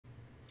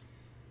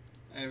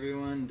Hi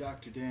everyone,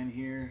 Dr. Dan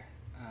here.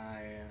 I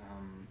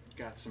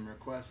got some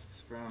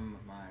requests from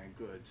my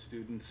good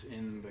students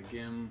in the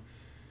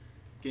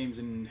Games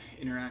and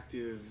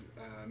Interactive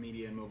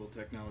Media and Mobile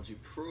Technology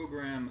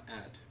program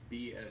at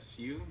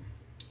BSU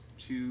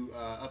to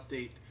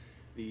update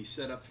the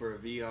setup for a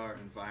VR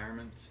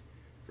environment,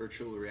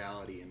 virtual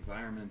reality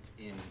environment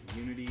in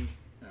Unity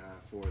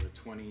for the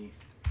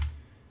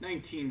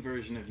 2019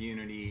 version of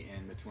Unity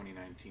and the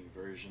 2019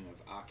 version of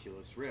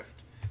Oculus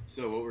Rift.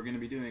 So what we're going to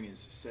be doing is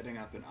setting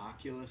up an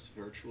Oculus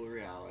virtual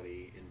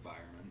reality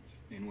environment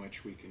in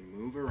which we can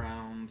move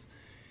around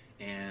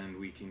and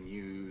we can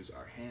use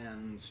our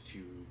hands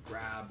to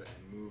grab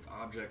and move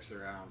objects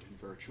around in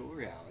virtual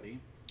reality.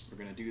 We're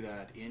going to do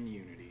that in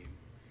Unity.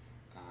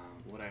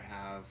 What I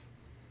have,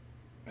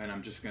 and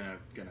I'm just going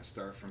to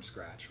start from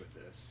scratch with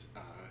this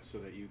so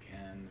that you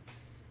can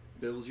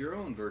build your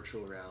own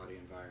virtual reality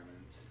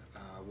environment.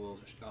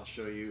 I'll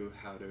show you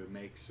how to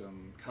make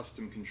some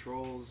custom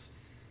controls.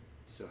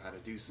 So how to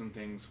do some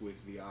things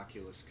with the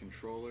Oculus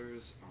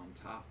controllers on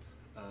top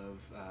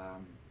of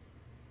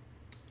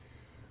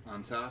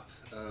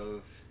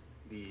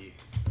the,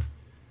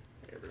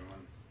 hey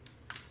everyone,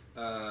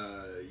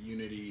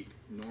 Unity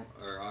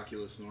or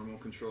Oculus normal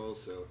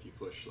controls. So if you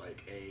push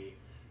like A,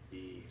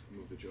 B,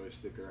 move the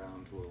joystick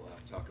around, we'll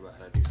talk about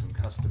how to do some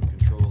custom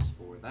controls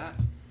for that.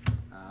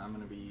 I'm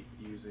going to be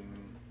using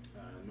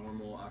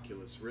normal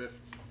Oculus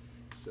Rift.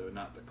 So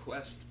not the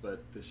Quest,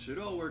 but this should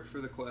all work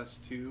for the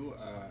Quest too.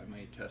 I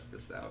may test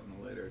this out in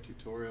a later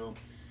tutorial.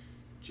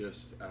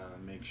 Just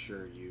make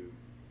sure you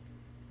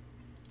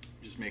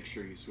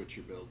switch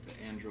your build to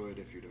Android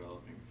if you're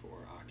developing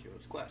for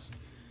Oculus Quest.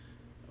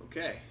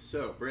 Okay,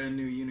 so brand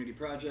new Unity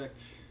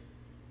project,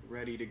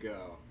 ready to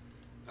go.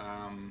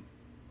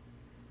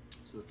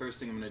 So the first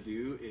thing I'm going to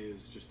do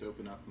is just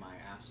open up my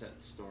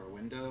asset store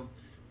window.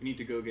 We need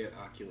to go get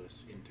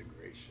Oculus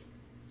integration.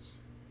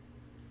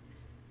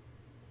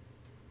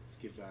 Let's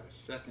give that a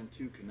second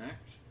to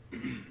connect.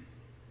 There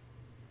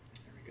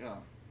we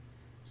go.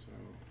 So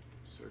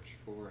search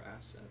for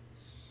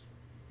assets.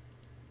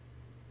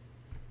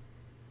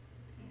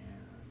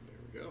 And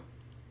there we go. You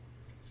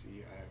can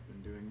see I have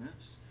been doing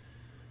this.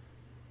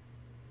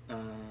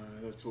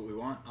 That's what we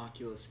want,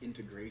 Oculus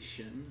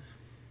integration.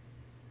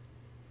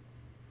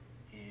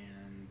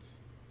 And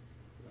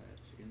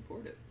let's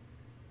import it.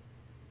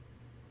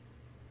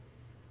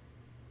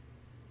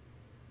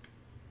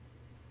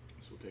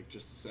 Will take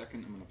just a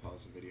second. I'm going to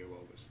pause the video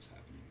while this is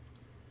happening.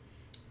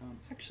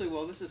 Actually,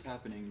 while this is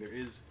happening, there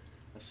is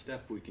a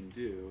step we can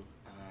do.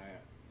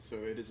 So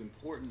it is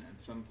important at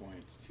some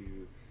point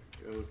to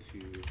go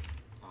to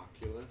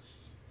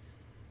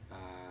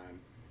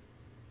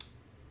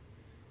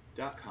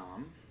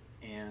Oculus.com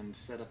and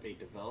set up a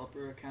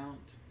developer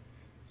account.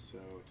 So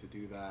to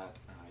do that,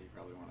 you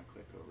probably want to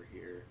click over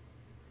here.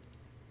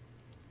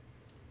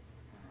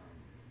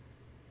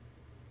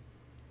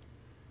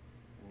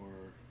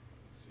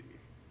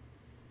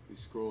 We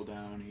scroll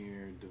down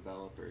here,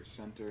 Developer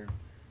Center.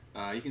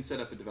 You can set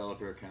up a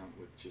developer account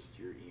with just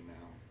your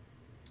email.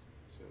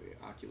 So the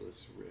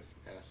Oculus Rift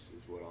S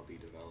is what I'll be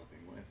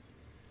developing with.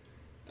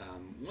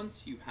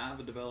 Once you have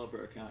a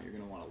developer account, you're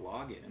going to want to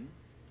log in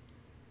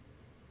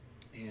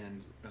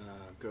and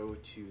go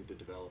to the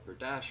developer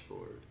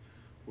dashboard,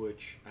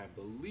 which I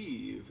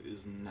believe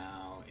is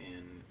now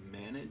in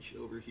Manage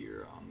over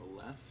here on the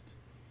left.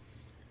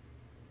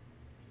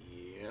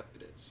 Yep,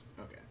 it is.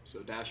 Okay, so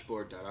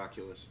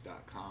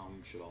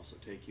dashboard.oculus.com should also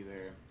take you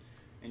there.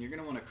 And you're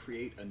going to want to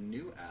create a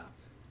new app,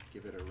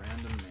 give it a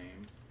random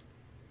name.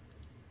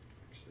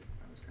 Actually,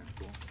 that was kind of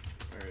cool.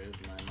 Where it is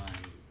in my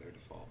mind is their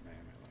default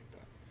name. I like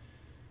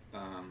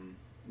that.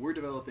 We're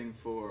developing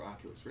for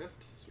Oculus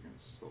Rift, so we're going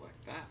to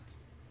select that.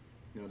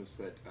 Notice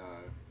that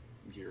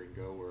Gear and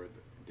Go were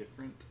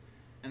different.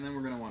 And then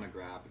we're going to want to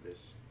grab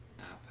this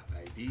app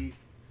ID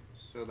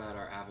so that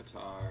our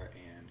avatar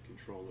and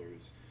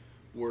controllers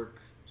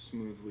work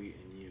smoothly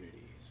in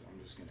Unity. So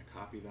I'm just going to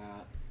copy that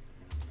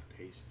and I'm going to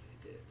paste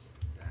it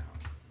down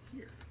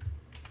here.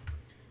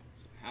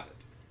 So I have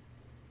it.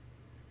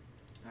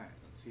 Alright,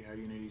 let's see how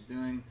Unity's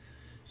doing.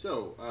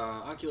 So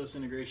Oculus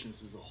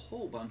integrations is a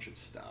whole bunch of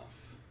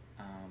stuff.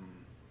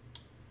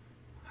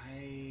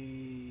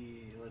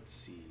 Let's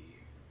see.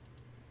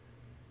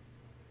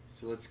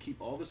 So let's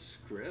keep all the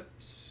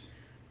scripts.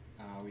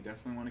 We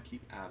definitely want to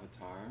keep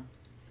avatar.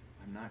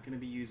 I'm not going to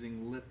be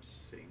using lip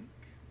sync,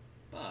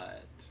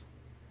 but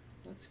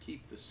let's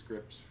keep the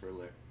scripts for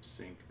lip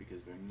sync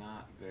because they're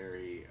not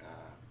very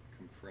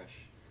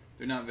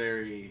they're not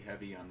very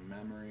heavy on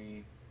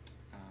memory.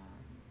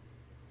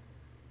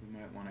 We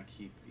might want to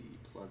keep the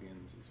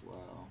plugins as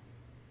well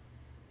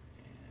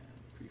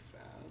and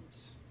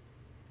prefabs.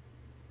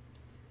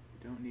 We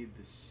don't need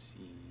the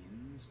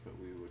scenes, but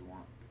we would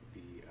want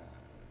the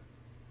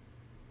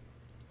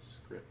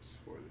scripts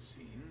for the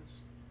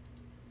scenes.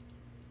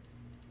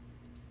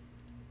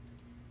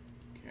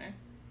 Okay.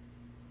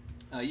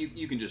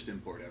 You can just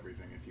import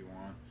everything if you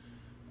want.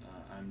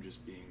 I'm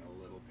just being a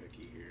little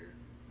picky here.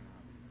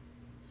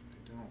 So I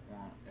don't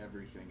want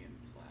everything in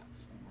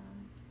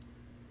platform.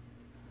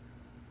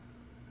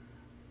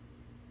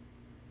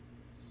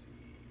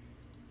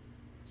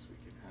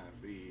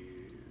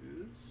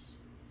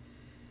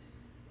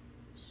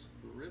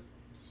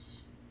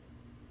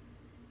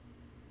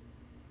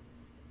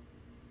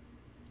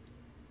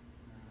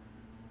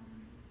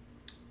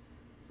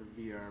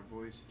 VR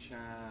voice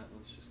chat.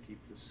 Let's just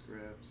keep the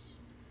scripts.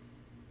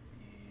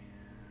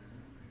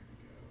 And there we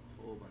go.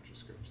 A whole bunch of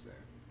scripts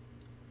there.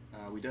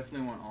 We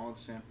definitely want all of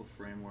sample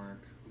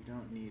framework. We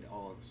don't need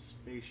all of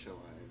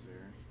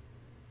spatializer.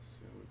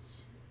 So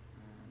let's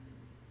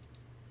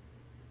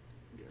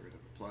get rid of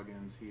the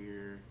plugins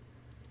here,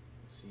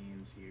 the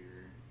scenes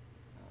here.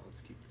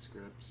 Let's keep the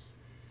scripts.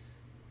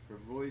 For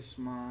voice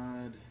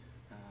mod,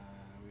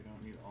 we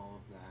don't need all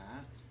of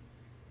that,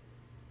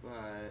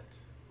 but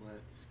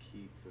let's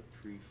keep the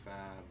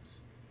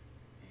prefabs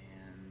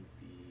and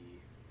the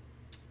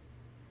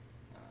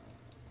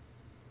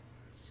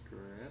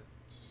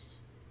scripts,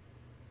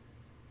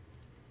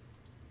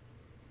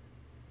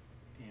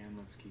 and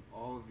let's keep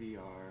all of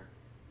VR.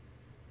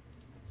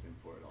 Let's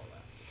import all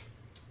that.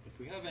 If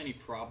we have any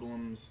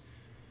problems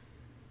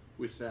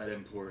with that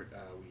import,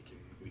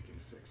 we can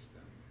fix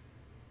them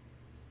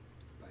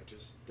by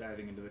just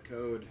diving into the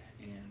code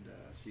and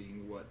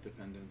seeing what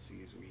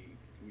dependencies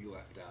we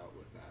left out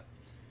with that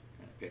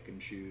kind of pick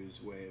and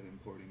choose way of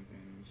importing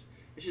things.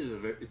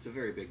 It's a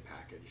very big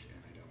package,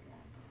 and I don't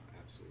want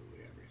absolutely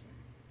everything.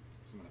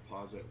 So I'm going to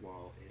pause it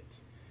while it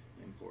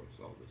imports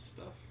all this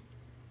stuff.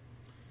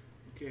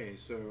 Okay,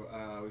 so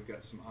we've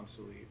got some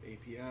obsolete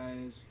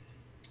APIs.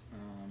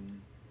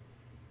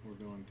 We're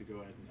going to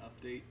go ahead and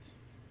update.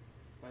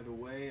 By the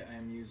way, I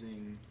am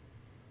using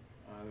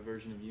the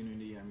version of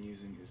Unity I'm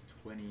using is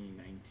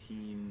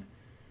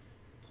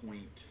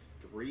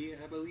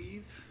 2019.3, I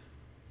believe.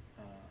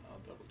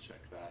 I'll double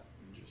check that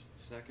in just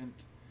a second.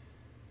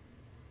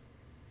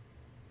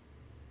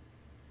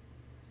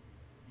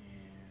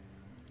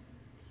 And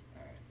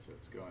alright, so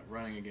it's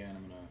running again.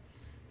 I'm gonna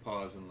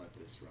pause and let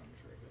this run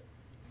for a bit.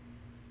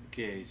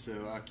 Okay,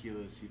 so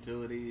Oculus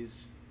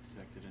Utilities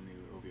detected a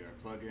new OVR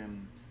plugin,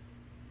 and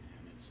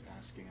it's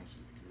asking us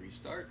if we can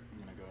restart. I'm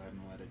gonna go ahead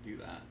and let it do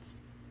that.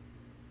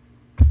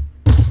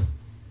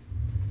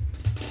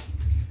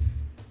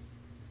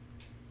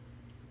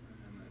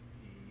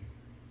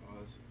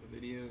 The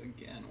video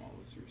again while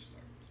this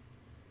restarts.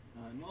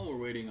 And while we're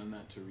waiting on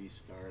that to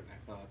restart, I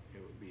thought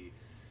it would be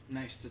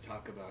nice to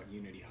talk about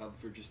Unity Hub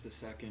for just a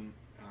second.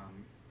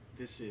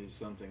 This is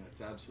something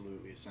that's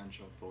absolutely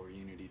essential for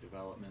Unity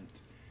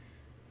development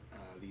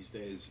these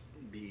days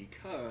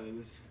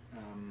because,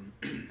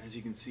 as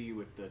you can see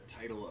with the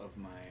title of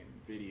my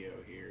video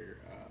here,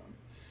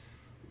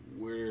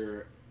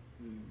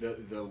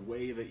 the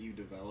way that you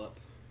develop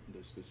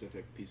the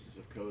specific pieces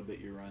of code that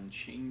you run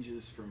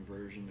changes from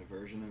version to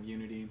version of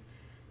Unity.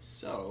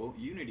 So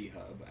Unity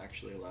Hub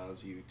actually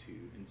allows you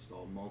to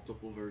install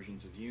multiple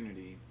versions of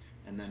Unity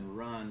and then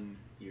run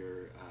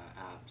your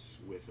apps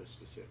with a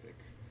specific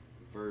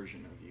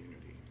version of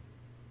Unity.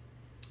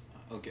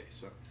 Okay,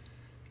 so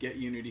get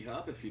Unity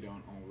Hub if you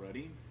don't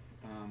already.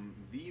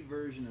 The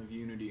version of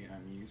Unity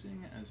I'm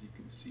using, as you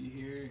can see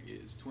here,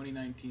 is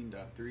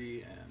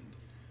 2019.3, and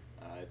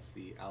it's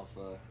the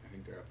alpha. I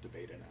think they're up to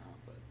beta now.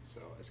 So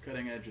as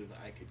cutting edge as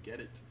I could get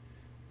it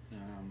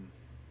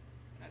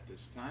at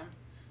this time.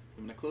 So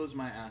I'm going to close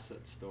my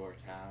Asset Store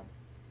tab,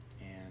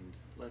 and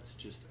let's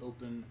just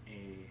open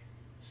a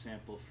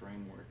sample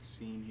framework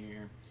scene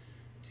here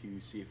to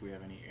see if we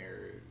have any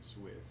errors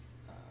with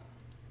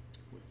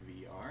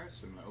VR.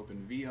 So I'm going to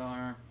open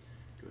VR,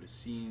 go to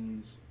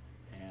Scenes,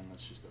 and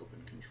let's just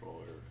open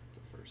Controller,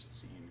 the first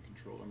scene,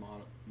 Controller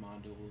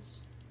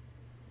Modules.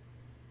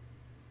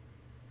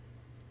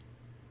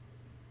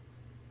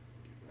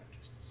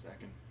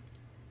 Second.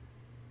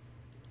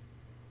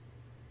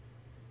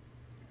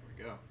 There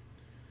we go.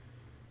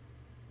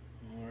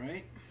 All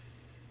right.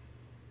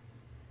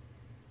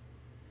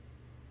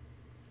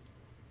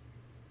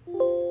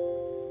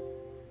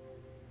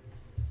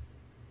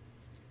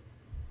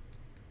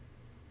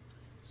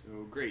 So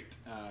great.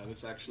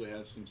 This actually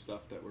has some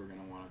stuff that we're going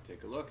to want to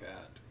take a look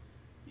at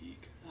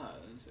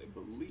because I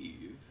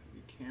believe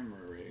the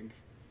camera rig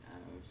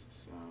has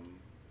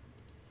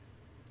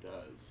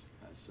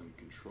some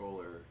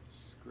controller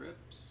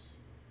scripts,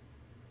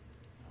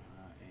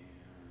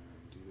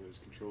 and do those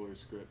controller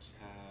scripts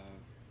have,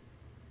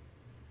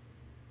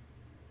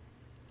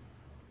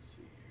 let's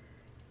see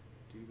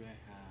here, they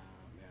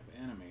have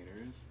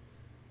animators.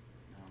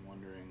 Now I'm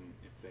wondering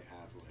if they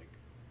have like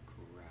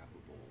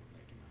grabbable,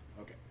 they do not.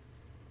 Okay.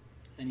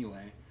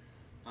 Anyway,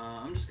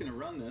 I'm just gonna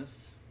run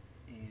this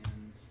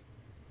and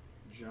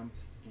jump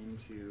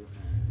into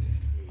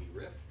a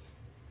Rift.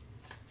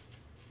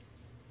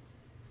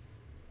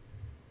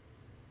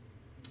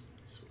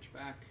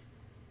 Back,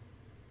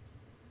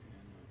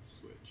 and let's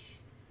switch.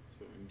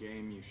 So in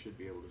game you should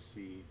be able to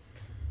see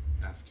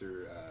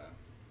after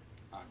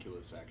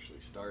Oculus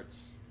actually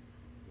starts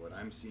what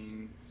I'm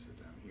seeing. So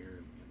down here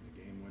in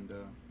the game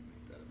window,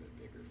 make that a bit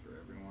bigger for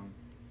everyone.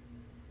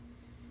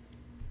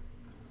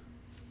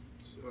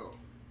 So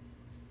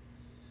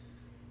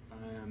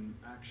I am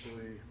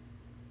actually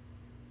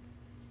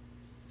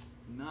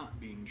not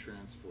being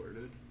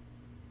transported.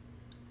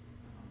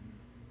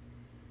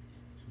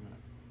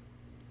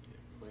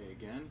 Play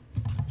again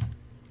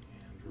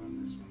and run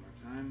this one more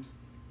time.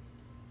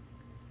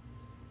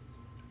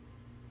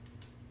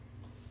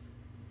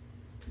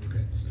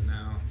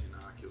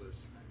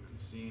 notice I'm in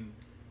the scene.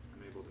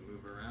 I'm able to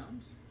move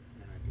around,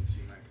 and I can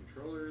see my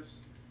controllers.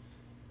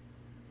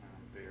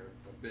 They are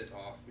a bit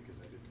off because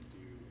I didn't do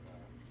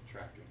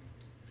tracking,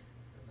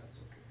 but that's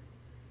okay.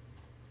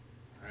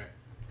 Alright.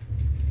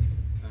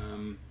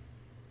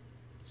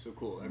 So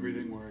cool,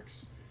 everything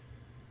works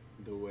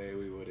the way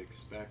we would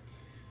expect,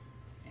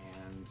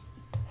 and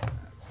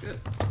that's good.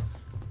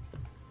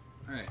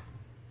 Alright,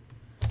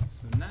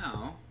 so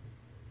now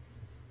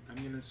I'm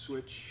going to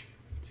switch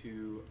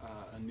to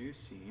a new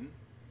scene.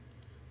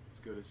 Let's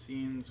go to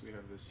scenes. We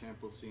have the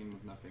sample scene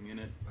with nothing in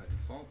it by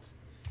default,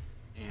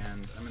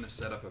 and I'm going to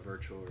set up a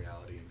virtual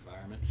reality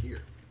environment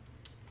here.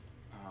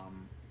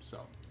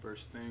 So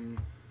first thing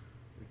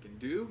we can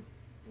do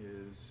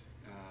is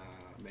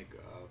make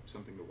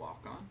something to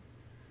walk on.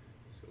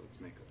 So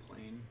let's make a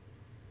plane.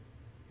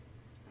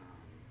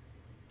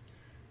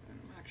 And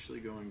I'm actually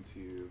going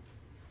to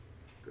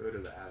go to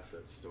the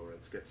asset store.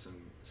 Let's get some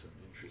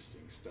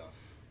interesting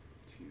stuff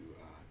to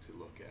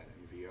look at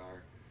in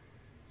VR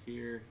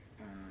here.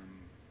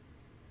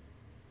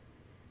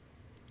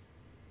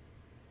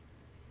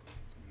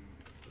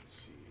 Let's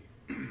see.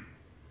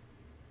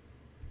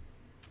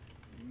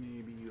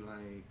 Maybe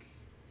like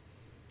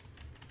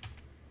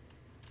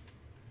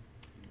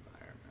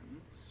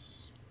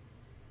environments,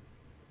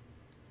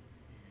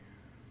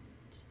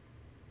 and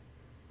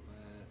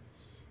let's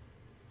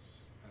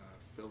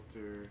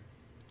filter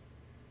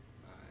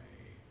by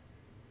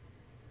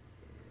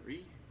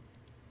 3,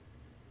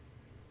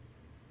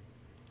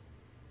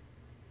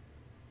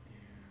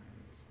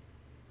 and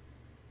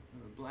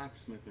the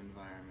blacksmith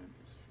environment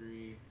is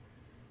free.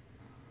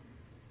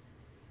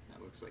 That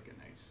looks like a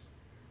nice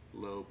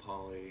low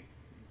poly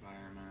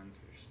environment.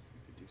 We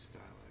could do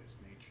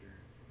stylized nature.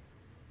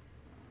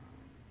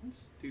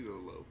 Let's do a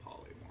low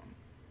poly one.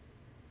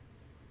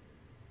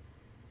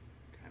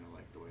 Kind of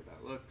like the way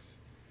that looks.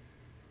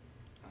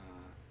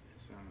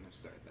 So I'm going to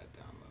start that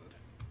download.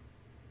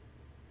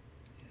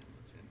 And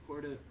let's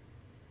import it.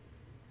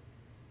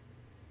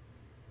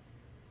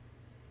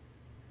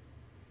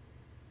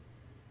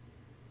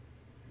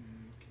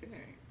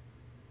 Okay.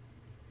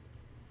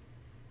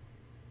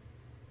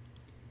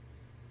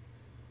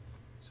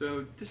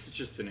 So this is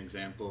just an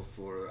example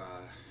for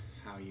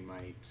how you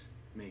might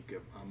make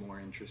a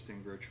more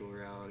interesting virtual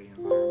reality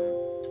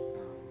environment.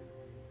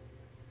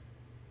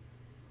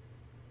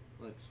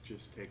 Let's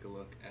just take a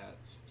look at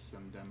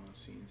some demo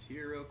scenes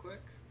here real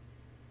quick.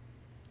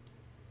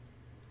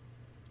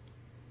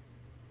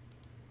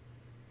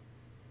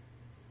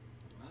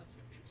 Well, that's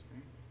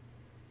interesting.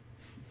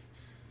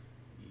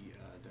 The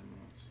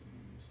demo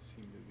scenes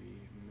seem to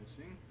be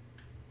missing.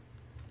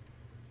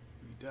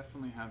 We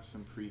definitely have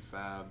some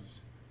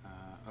prefabs.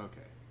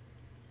 Okay,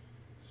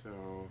 so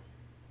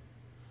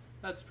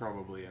that's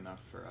probably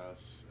enough for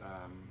us.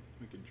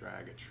 We could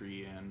drag a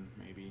tree in,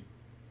 maybe.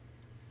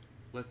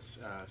 Let's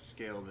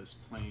scale this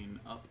plane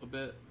up a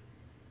bit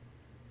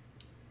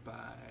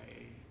by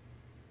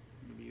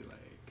maybe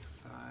like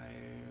 5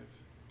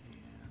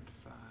 and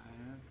 5.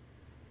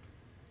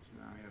 So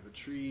now we have a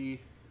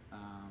tree.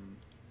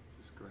 Is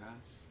this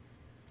grass?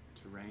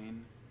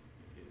 Terrain?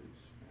 It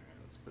is. Alright,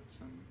 let's put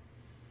some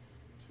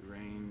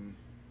terrain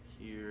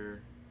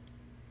here.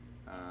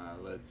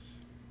 Let's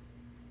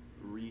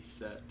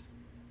reset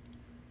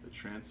the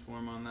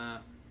transform on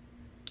that.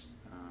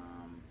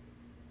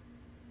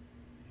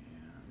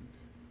 And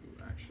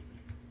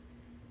actually,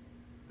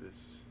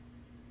 this,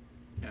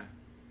 yeah,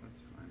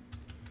 that's fine.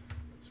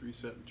 Let's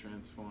reset the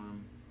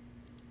transform.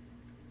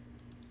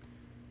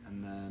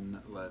 And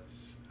then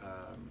let's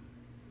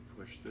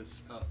push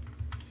this up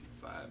to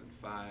 5 and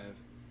 5.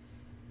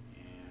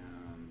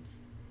 And,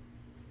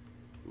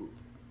 ooh,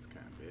 that's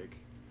kind of big.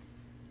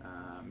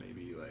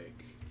 Maybe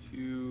like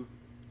 2,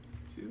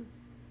 2,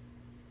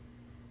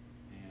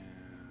 and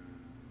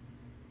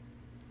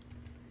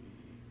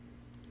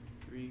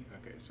 3.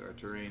 Okay, so our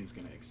terrain's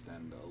going to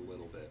extend a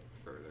little bit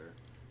further.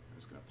 I'm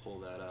just going to pull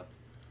that up.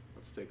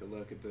 Let's take a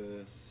look at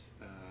this.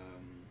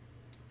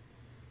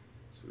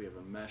 So we have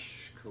a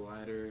mesh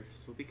collider.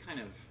 So it'll be kind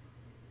of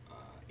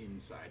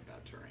inside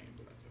that terrain,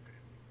 but that's okay.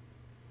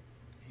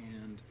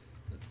 And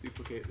let's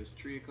duplicate this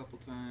tree a couple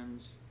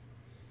times.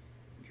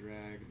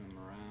 Drag them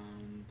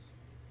around.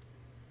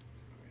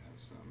 So we have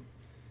some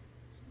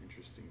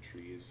interesting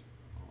trees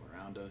all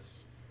around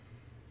us.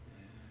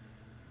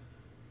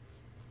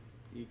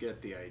 And you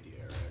get the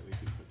idea, right? We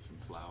could put some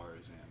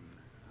flowers in.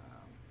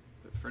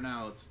 But for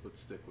now, let's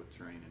stick with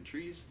terrain and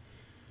trees.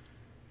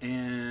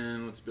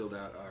 And let's build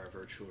out our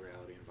virtual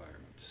reality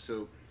environment.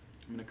 So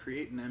I'm going to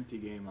create an empty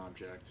game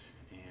object,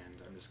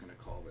 and I'm just going to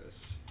call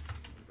this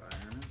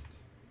environment.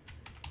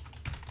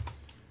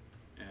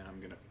 And I'm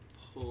going to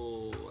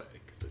pull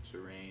like the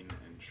terrain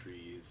and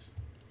trees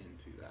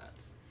into that,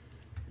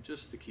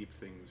 just to keep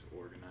things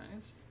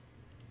organized.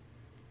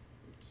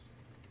 Oops.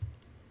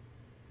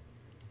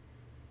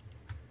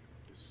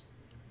 Just,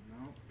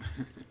 no.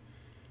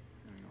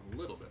 Having a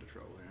little bit of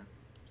trouble here.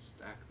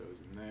 Stack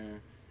those in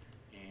there,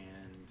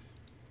 and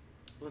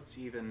let's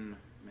even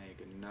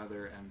make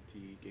another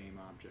empty game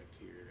object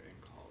here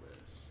and call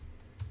this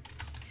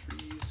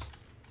keys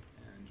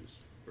and just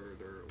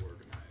further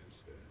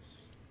organize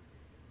this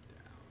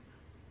down.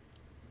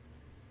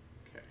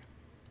 Okay.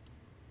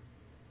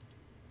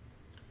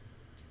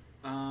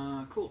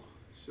 Cool.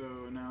 So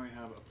now we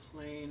have a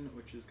plane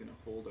which is going to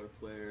hold our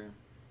player.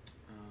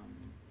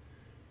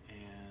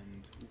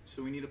 And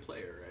so we need a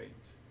player, right?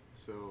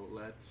 So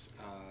let's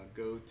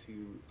go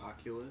to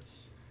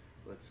Oculus.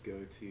 Let's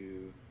go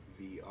to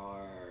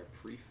VR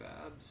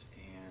prefabs,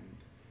 and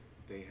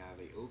they have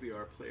a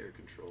OVR player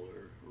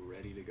controller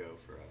ready to go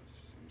for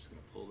us. So I'm just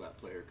going to pull that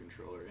player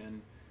controller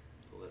in,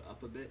 pull it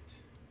up a bit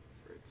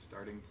for its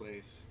starting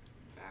place,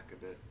 back a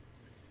bit.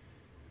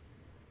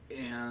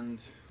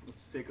 And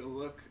let's take a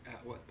look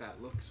at what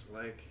that looks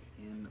like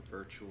in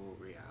virtual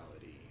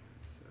reality.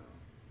 So,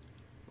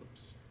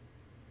 whoops,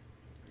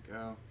 there we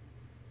go.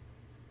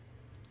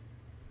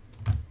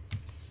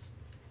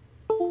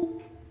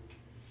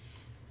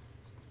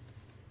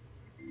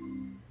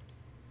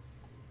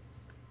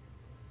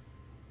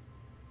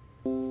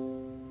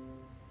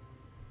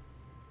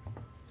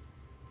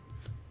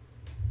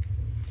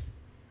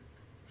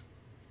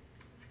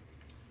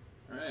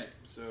 Alright,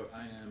 so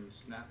I am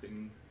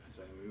snapping as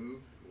I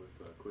move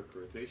with a quick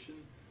rotation.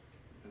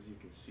 As you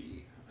can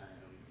see, I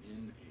am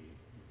in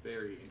a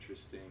very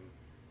interesting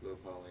low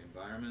poly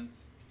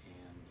environment,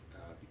 and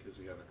because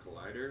we have a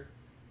collider,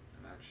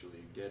 I'm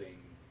actually getting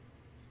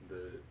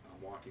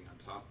I'm walking on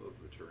top of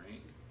the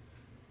terrain.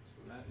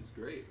 So that is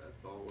great.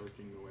 That's all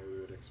working the way we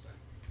would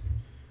expect.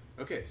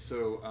 Okay,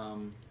 so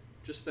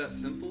just that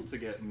simple to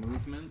get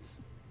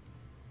movement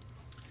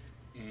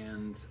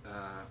and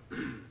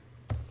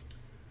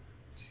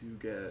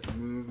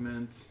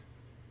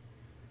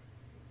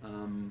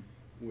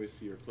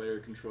with your player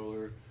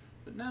controller.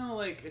 But now,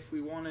 like, if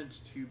we wanted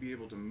to be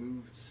able to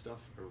move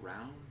stuff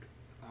around,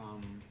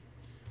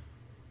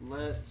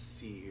 let's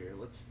see here.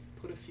 Let's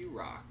put a few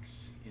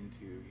rocks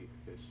into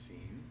this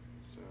scene.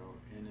 So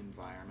in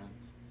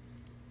environment,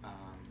 I'm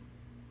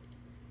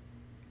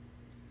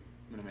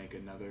going to make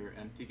another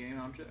empty game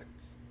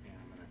object, and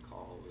I'm going to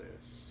call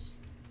this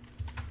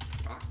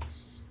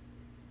rocks.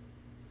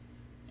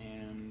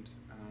 And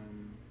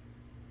I'm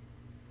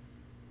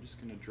just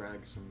going to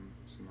drag some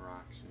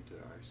rocks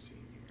into our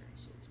scene here.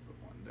 So let's put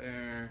one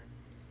there.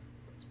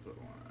 Let's put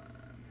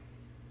one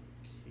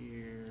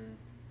here.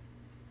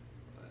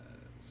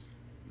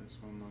 This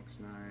one looks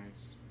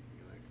nice.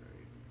 Maybe like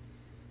right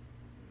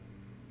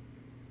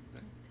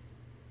there.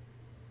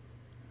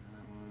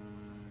 That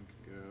one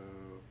could go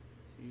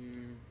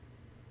here.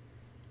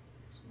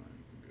 This one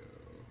can go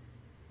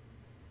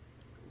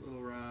like a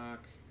little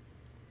rock.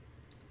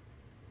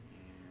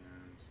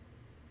 And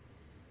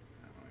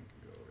that one can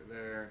go over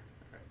there.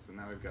 Alright, so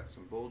now we've got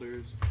some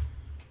boulders.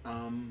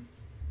 And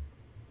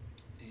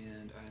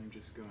I'm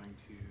just going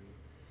to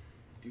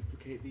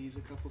duplicate these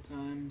a couple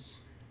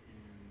times.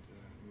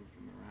 Move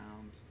them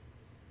around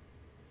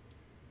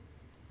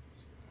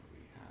so that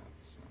we have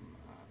some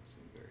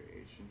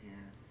variation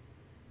here.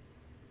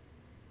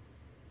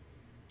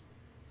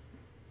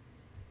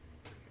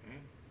 Okay.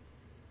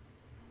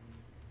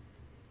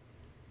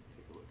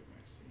 Take a look at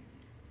my scene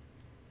here.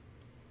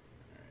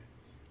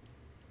 Alright.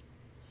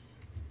 Let's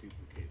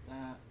duplicate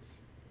that.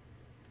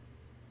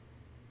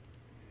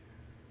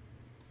 And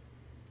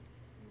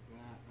move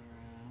that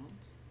around.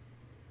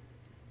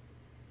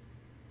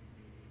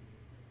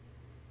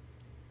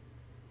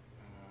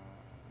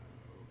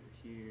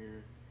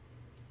 Here,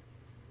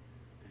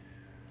 and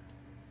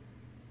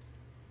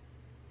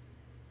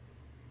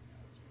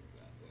let's move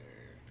that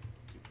there,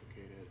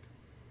 duplicate it,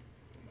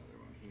 put another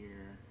one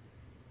here.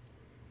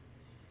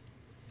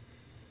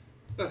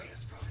 Okay,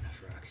 that's probably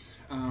enough rocks.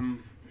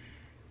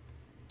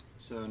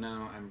 So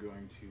now I'm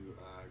going to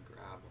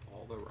grab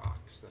all the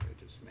rocks that I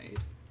just made,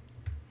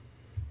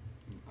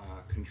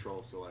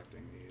 control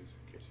selecting these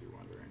in case you're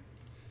wondering,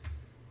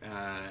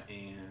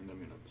 and I'm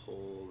going to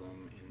pull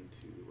them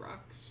into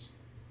rocks.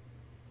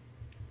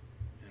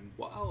 And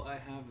while I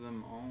have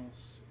them all,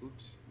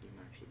 oops, didn't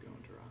actually go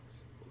into rocks,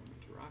 pull them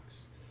into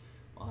rocks.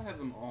 While I have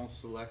them all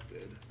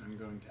selected, I'm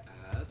going to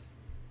add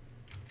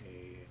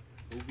a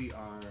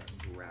OVR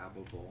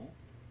grabbable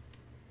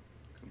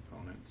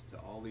component to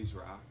all these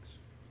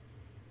rocks,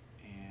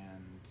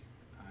 and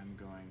I'm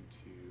going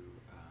to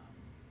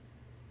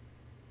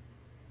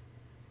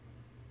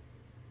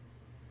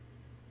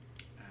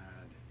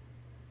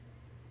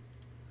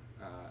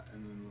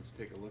and then let's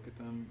take a look at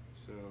them.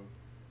 So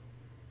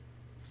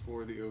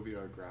for the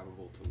OVR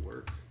grabbable to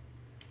work,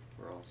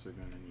 we're also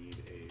going to need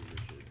a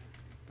rigid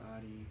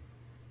body,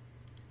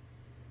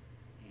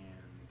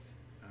 and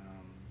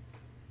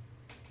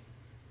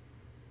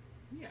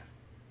yeah,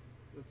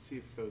 let's see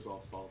if those all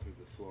fall through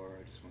the floor.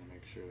 I just want to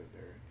make sure that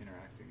they're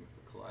interacting with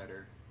the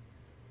collider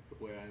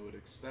the way I would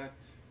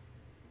expect.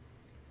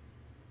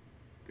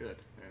 Good,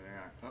 there they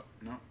are. Oh,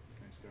 no,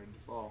 they started to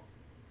fall.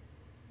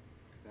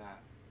 Look at that.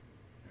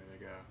 There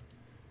they go.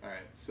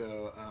 Alright,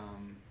 so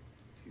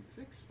to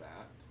fix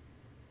that,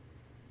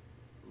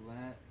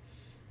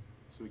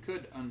 so we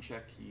could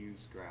uncheck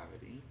use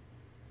gravity,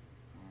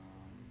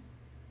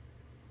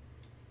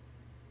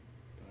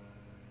 but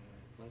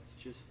let's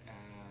just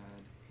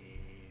add a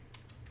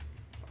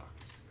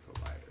box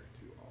collider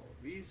to all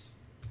of these.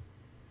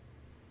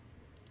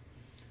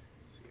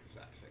 Let's see if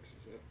that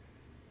fixes it.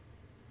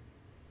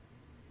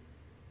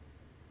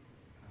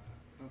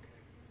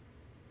 Okay.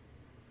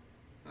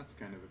 That's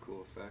kind of a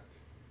cool effect.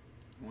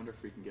 I wonder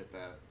if we can get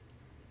that.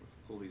 Let's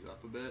pull these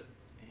up a bit,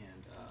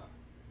 and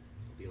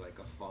it'll be like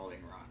a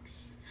falling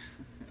rocks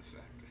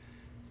effect.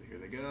 So here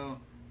they go.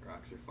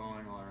 Rocks are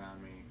falling all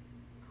around me.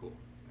 Cool.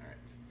 All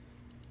right.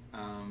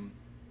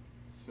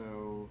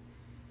 So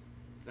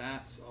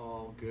that's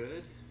all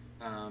good.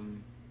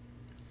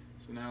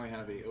 So now we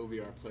have a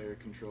OVR player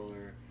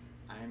controller.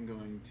 I'm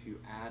going to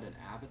add an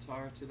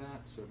avatar to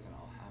that so that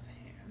I'll have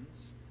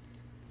hands.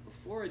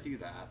 Before I do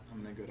that,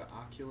 I'm going to go to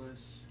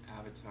Oculus,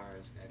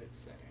 Avatars, Edit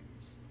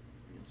Settings.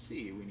 And you'll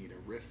see we need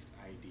a Rift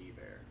ID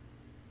there.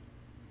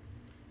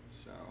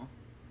 So,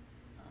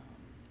 if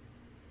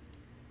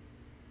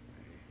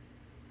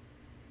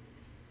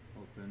I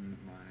open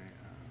my,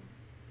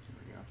 here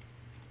we go,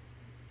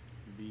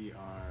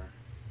 VR.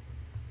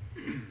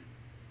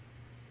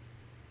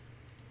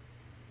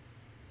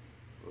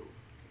 Whoa,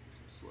 getting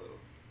some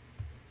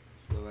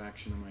slow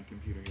action on my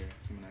computer here.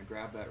 So when I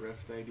grab that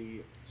Rift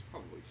ID, it's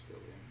probably still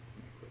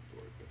in my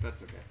clipboard, but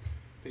that's okay.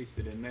 Paste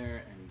it in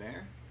there, and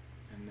then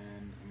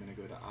I'm going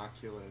to go to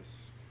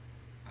Oculus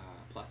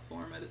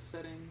Platform Edit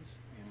Settings,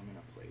 and I'm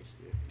going to place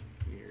it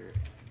in here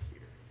and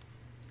here.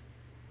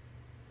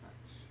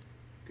 That's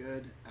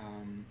good.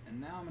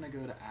 And now I'm going to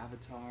go to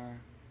Avatar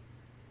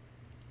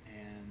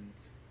and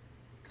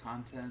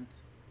Content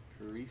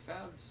for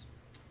refabs.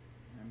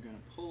 And I'm going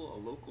to pull a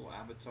local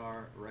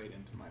avatar right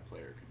into my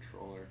player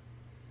controller.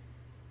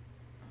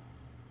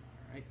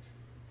 Alright,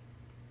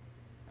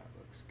 that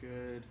looks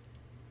good.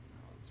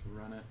 Now let's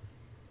run it.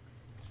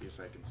 See if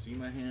I can see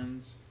my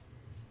hands.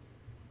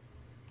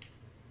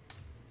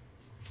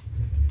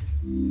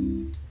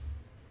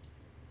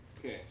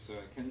 Okay, so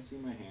I can see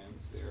my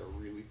hands. They are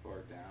really far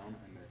down,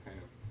 and they're kind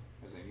of,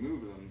 as I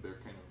move them, they're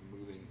kind of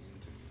moving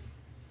into me.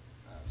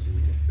 So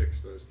we can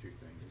fix those two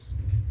things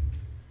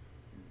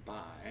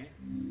by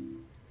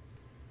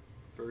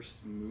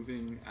first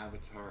moving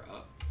avatar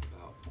up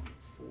about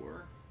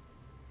 0.4,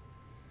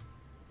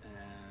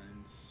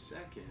 and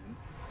second,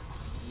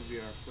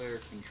 VR player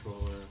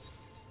controller,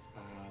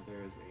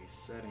 there is a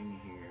setting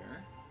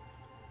here,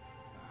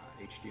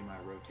 HDMI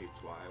rotates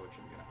Y, which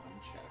I'm going to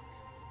uncheck.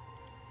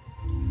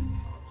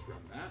 Let's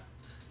run that.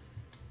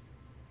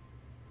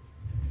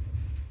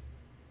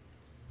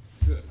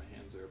 Good, my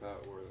hands are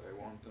about where I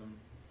want them,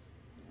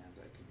 and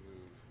I can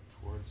move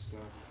towards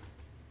stuff.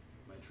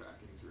 My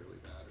tracking's really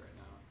bad right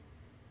now.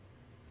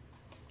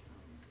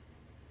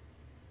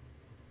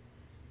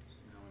 So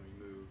now let me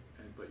move,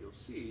 but you'll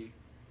see,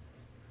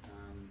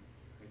 I'm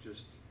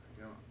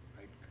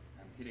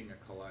hitting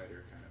a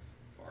collider kind of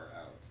far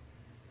out.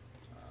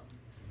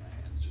 My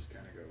hands just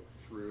kind of go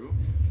through,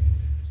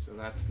 so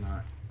that's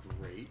not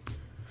great.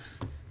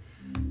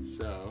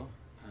 So,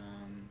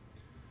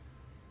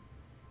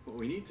 what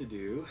we need to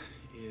do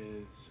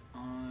is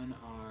on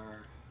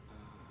our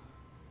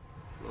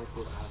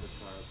local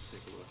avatar, let's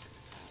take a look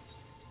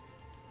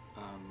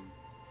at,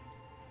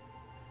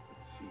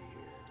 let's see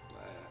here,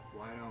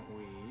 why don't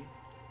we,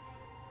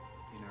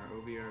 in our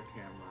OVR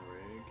camera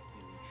rig,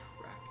 in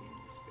tracking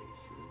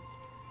spaces,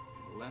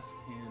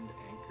 left-hand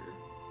anchor,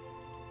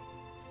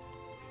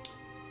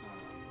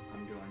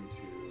 I'm going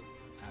to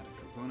add a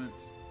component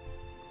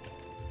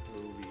called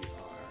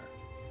OVR.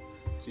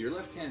 So your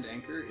left-hand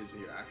anchor is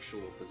your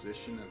actual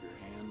position of your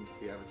hand.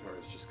 The avatar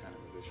is just kind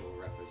of a visual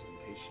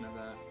representation of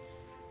that.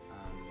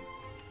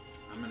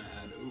 I'm going to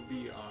add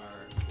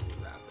OVR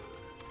wrapper,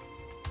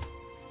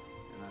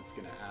 and that's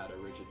going to add a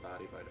rigid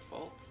body by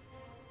default.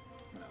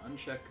 I'm going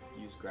to uncheck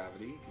use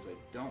gravity because I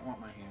don't want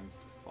my hands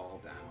to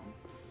fall down.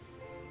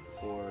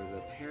 For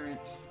the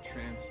parent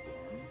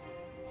transform,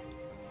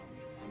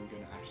 I'm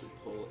going to actually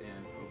pull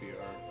in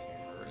OVR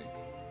camera rig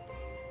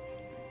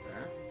right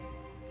there.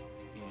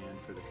 And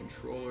for the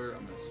controller,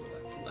 I'm going to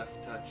select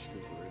left touch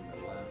because we're in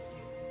the left.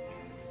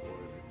 And for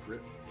the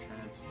grip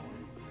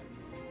transform, I'm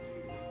going to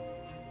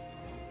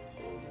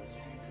pull this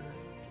anchor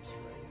just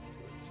right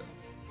into itself.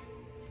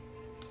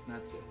 And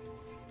that's it.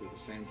 Do the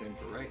same thing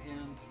for right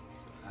hand.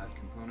 So add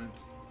component,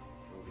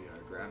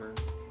 OVR grabber,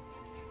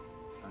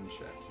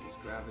 uncheck use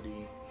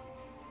gravity.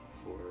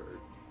 For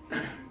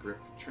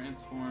grip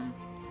transform,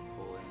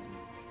 pull in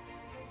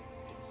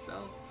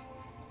itself,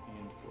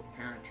 and for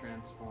parent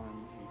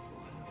transform, we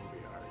pull in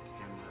OVR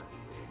camera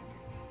rig.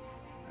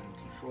 And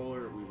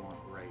controller, we want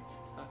right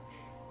touch,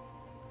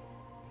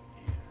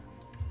 and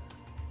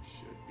it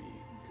should be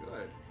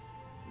good.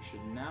 We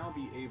should now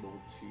be able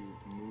to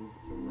move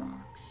the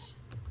rocks,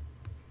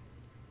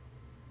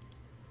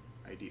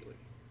 ideally,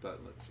 but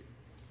let's see.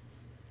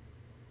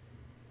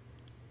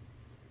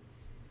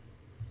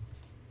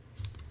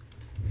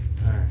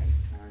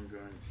 I'm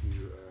going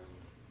to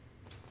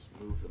just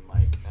move the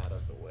mic out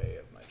of the way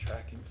of my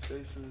tracking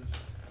spaces,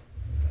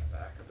 move that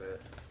back a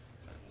bit,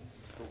 and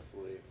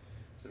hopefully,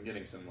 so I'm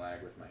getting some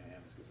lag with my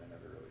hands because I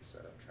never really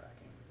set up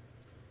tracking.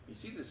 You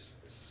see this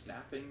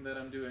snapping that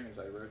I'm doing as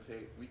I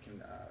rotate? We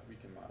can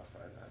modify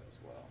that as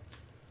well.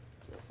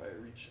 So if I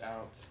reach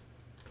out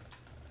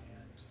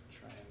and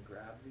try and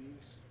grab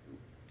these, ooh,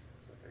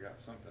 looks like I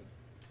got something.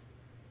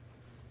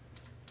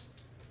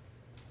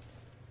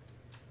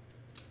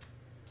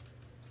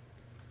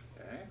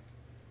 Okay.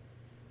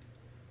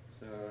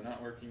 So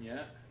not working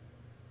yet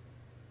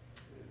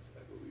is,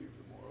 I believe,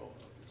 the moral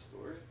of the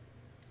story.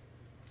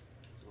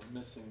 So we're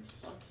missing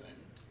something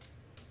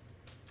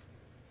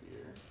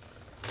here.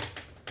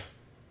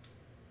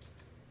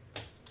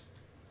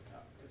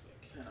 Because I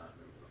cannot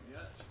move them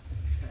yet.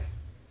 Okay.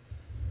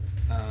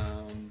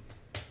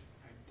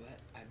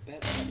 I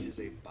bet that is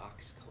a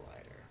box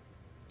collider.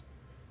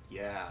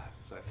 Yeah,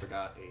 so I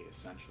forgot a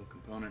essential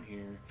component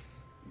here.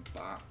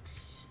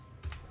 Box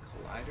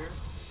collider.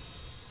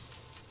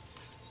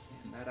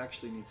 And that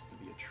actually needs to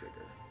be a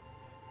trigger.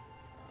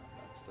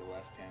 That's the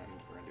left hand.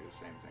 We're going to do the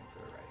same thing for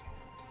the right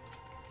hand.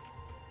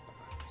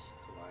 Box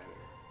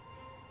collider.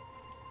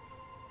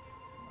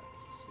 And let's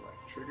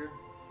select trigger.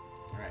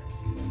 Alright,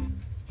 let's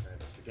try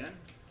this again.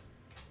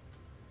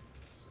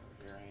 So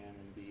here I am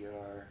in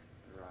VR.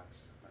 The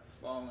rocks are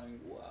falling.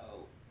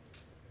 Whoa.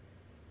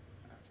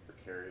 That's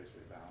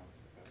precariously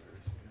balanced if I've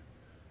ever seen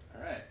it.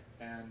 Alright,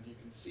 and you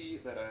can see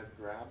that I've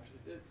grabbed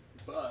it,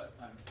 but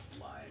I'm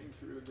flying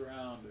through the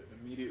ground. It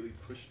immediately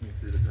pushed me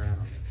through the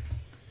ground.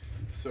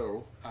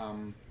 So, a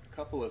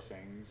couple of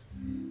things.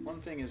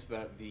 One thing is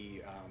that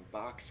the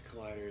box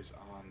colliders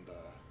on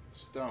the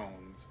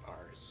stones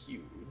are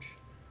huge.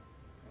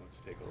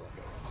 Let's take a look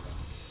at one of them.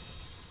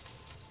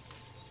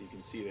 So you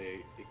can see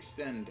they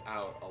extend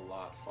out a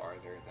lot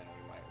farther than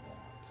we might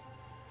want.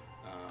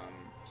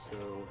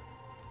 So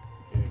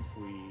if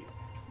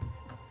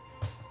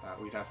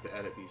we'd have to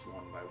edit these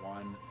one by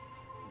one,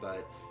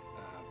 but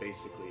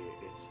basically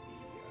it's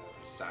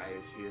the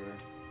size here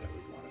that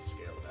we want to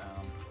scale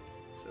down,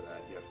 so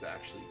that you have to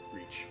actually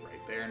reach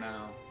right there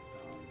now.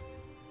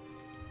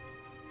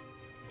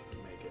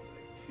 Make it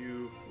like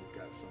 2.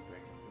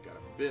 We've got a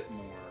bit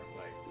more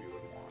like we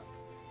would want,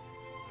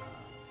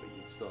 but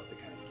you'd still have to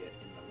kind of get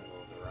in the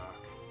middle of the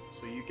rock.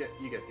 So you get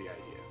the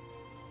idea.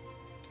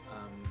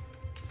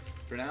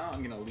 For now,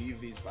 I'm going to leave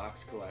these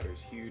box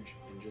colliders huge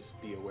and just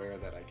be aware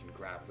that I can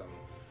grab them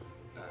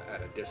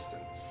at a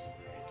distance.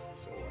 Right?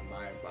 So when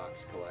my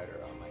box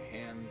collider on my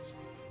hands,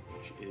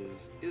 which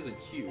isn't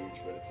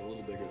huge, but it's a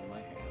little bigger than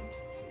my hand,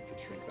 so we could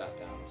shrink that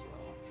down as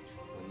well.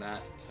 When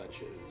that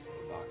touches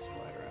the box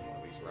collider on one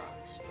of these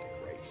rocks, like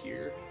right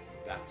here,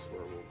 that's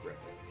where we'll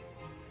grip it.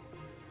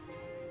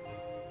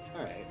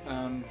 Alright,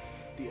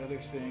 the other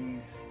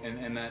thing,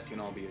 and that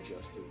can all be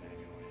adjusted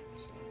manually,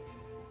 so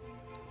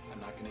I'm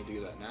not going to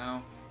do that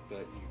now,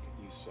 but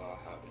you saw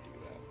how to do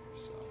that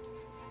yourself.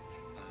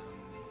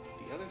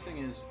 The other thing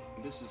is,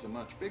 this is a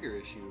much bigger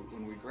issue.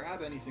 When we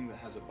grab anything that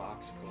has a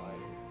box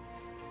collider,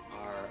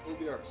 our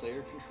OVR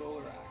player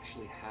controller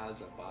actually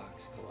has a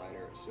box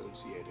collider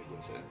associated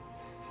with it.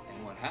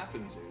 And what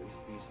happens is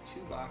these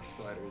two box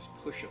colliders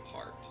push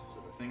apart. So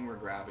the thing we're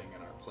grabbing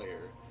in our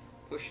player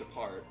push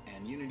apart,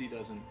 and Unity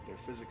doesn't, the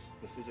physics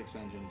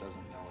engine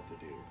doesn't know what to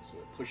do. So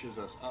it pushes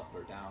us up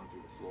or down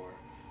through the floor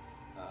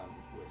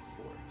with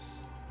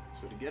force.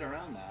 So to get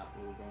around that,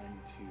 we're going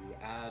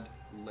to add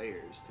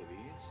layers to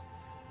these.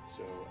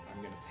 So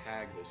I'm going to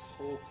tag this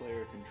whole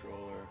player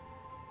controller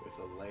with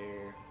a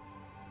layer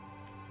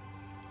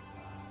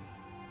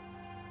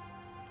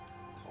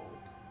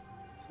called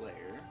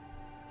player,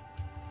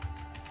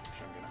 which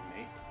I'm going to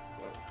make,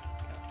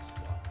 caps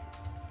lock.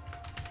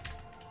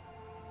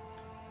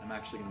 I'm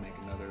actually going to make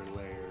another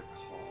layer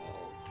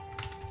called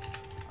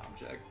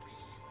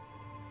objects.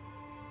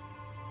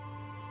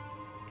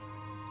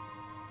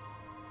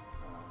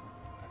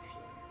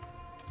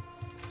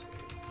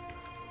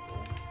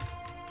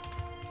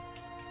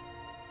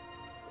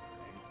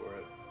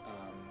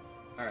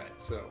 Alright,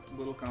 so a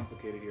little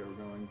complicated here.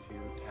 We're going to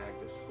tag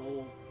this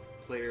whole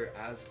player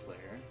as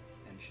player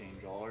and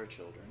change all our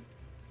children.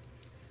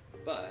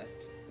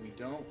 But we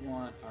don't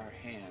want our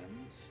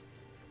hands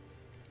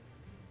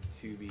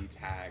to be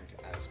tagged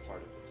as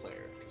part of the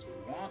player, because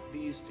we want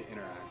these to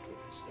interact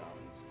with the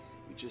stones.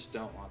 We just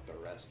don't want the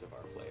rest of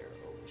our player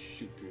to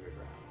shoot through the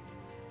ground.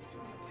 So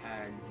I'm going to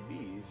tag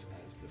these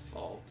as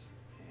default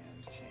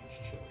and change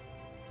children.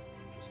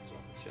 Just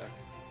double check.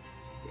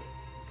 Good.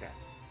 Okay.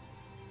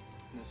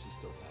 And this is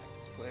still tagged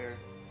as player.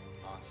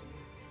 Awesome.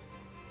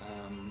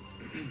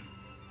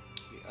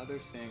 The other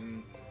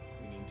thing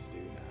we need to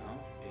do now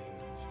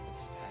is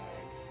let's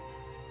tag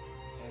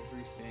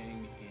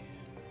everything in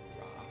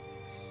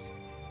rocks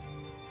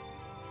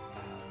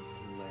as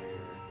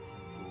layer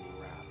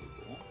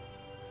grabbable.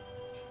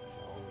 Change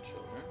all the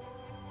children.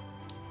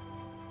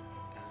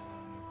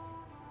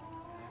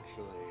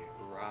 Actually,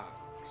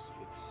 rocks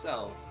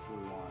itself we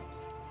want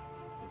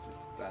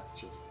that's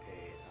just a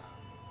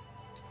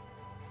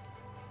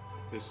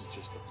this is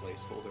just a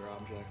placeholder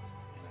object,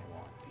 and I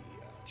want the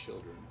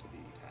children to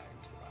be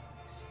tagged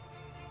rocks.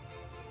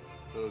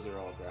 So those are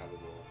all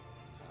grabbable.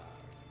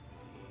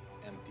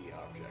 The empty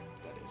object,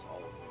 that is all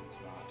of them, is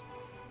not.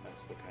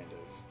 That's the kind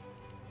of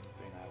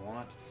thing I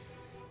want.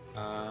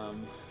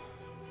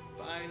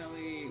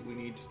 Finally, we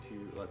need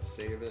to, let's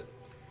save it,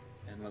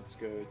 and let's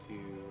go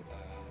to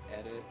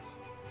edit,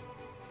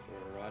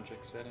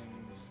 project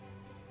settings,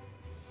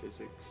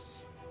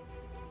 physics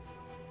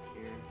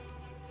here,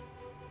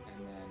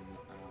 and then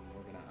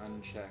we're going to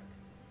uncheck,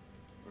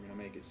 we're going to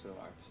make it so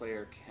our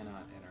player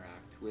cannot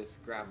interact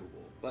with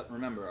grabbable, but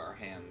remember our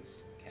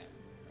hands can,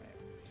 right?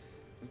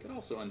 We could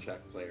also uncheck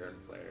player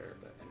and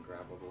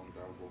grabbable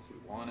if we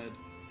wanted,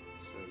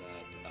 so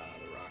that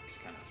the rocks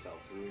kind of fell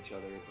through each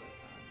other, but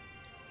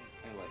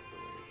I like the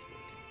way it's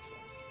working, so.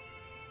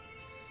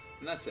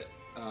 And that's it.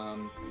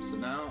 So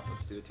now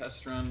let's do a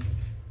test run.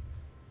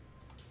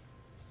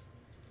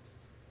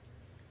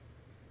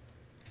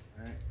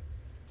 Alright,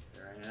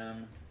 there I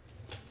am.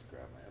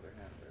 Grab my other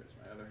hand, there's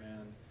my other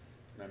hand.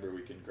 Remember,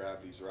 we can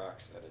grab these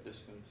rocks at a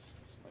distance,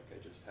 like I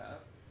just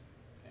have.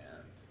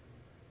 And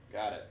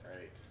got it,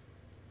 right?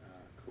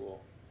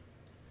 Cool.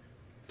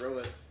 Throw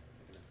it,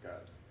 and it's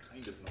got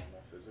kind of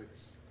normal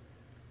physics.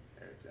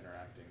 There, it's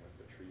interacting with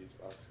the trees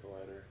box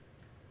collider.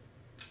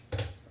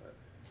 But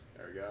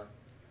there we go.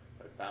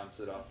 If I bounce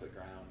it off the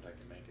ground, I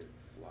can make it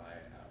fly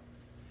out.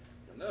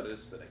 You'll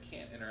notice that I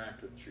can't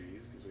interact with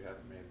trees because we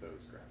haven't made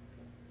those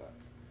grabbable, but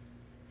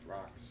with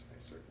rocks, I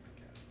certainly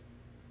can.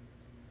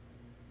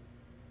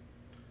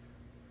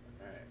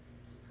 Alright,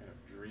 some kind of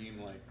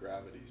dreamlike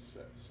gravity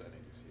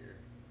settings here.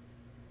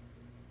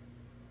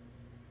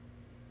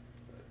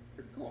 But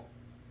pretty cool.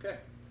 Okay,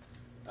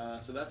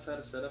 so that's how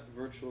to set up a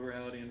virtual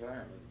reality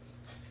environment.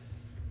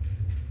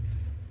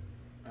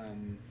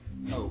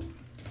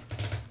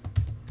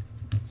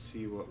 Let's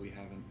see what we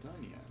haven't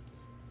done yet.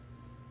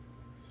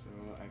 So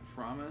I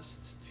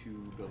promised to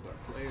build our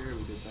player,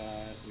 we did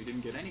that. We didn't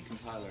get any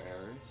compiler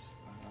errors,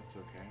 that's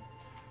okay.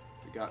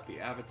 We got the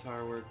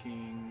avatar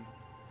working,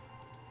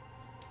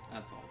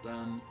 that's all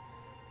done.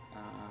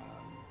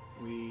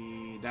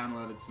 We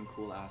downloaded some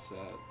cool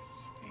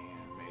assets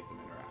and made them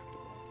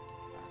interactable,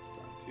 that's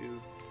done too.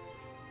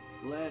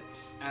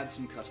 Let's add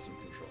some custom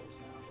controls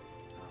now.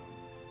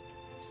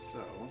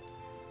 So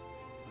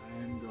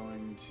I'm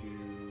going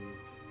to,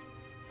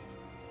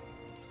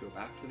 let's go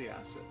back to the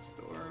asset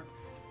store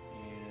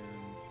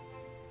and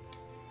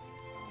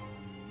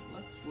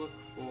let's look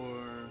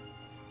for,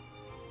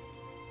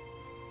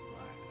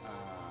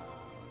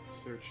 let's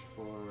search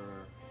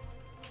for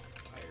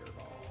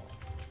fireball.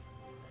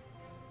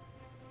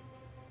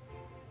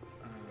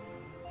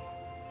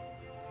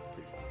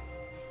 Pretty fun.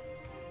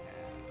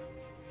 Yeah.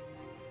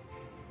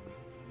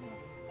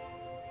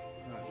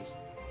 Not just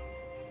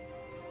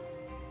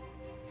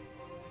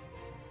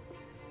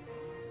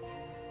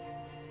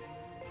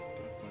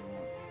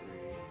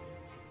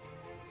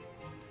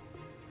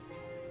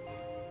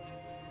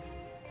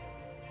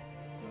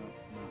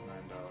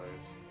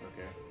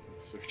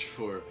search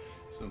for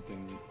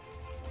something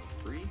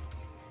free.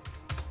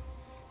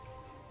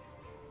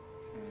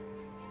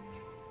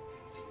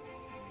 Let's see,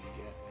 can we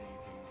get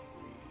anything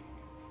free?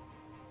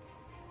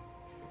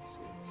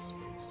 Exit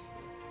space.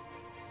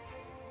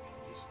 I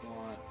just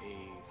want a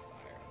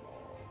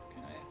fireball.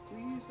 Can I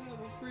please have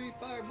a free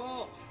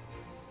fireball?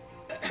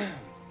 I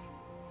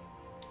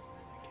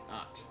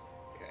cannot.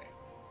 Okay.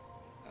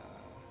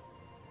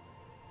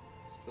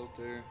 Let's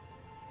filter.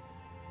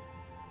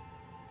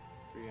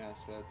 Free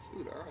assets.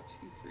 Ooh, there are 2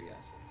 free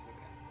assets.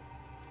 Okay.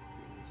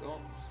 Free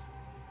results.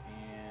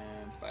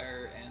 And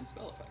fire and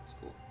spell effects.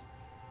 Cool.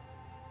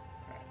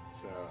 Alright,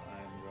 so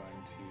I'm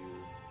going to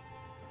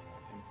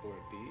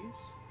import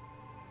these.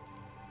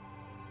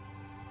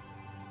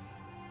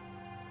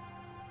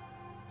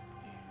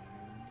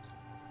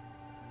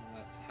 And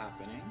that's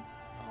happening.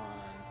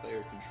 On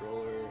player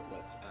controller,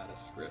 let's add a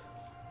script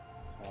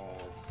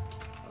called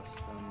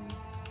custom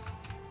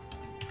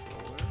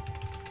controller.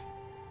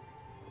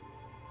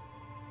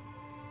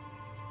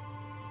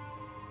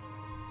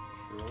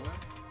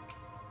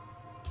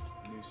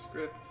 New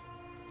script,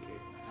 create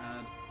an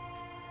add.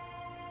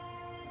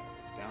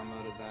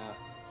 Downloaded that,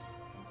 let's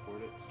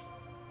import it.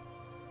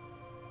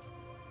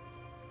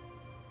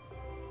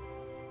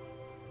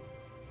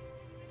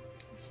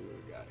 Let's see what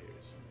we got here.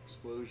 Some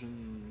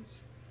explosions.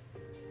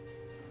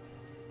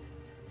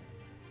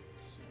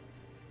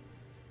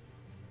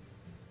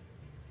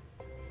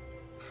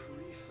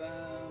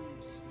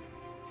 Prefabs.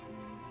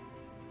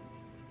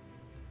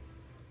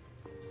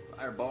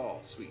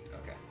 Fireball, sweet,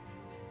 okay.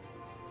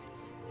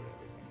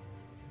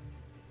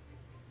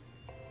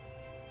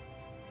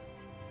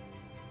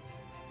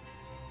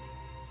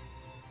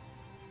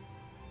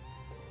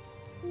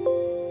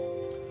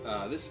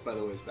 This, by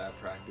the way, is bad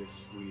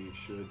practice. We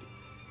should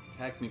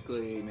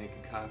technically make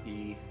a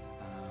copy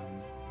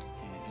and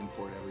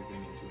import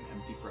everything into an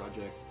empty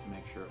project to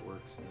make sure it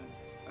works, and then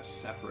a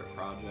separate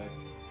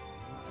project,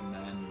 and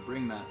then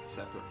bring that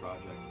separate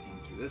project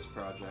into this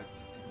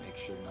project and make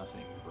sure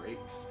nothing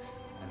breaks,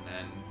 and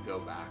then go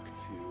back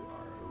to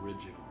our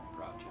original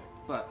project.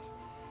 But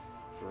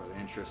for the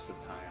interest of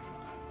time,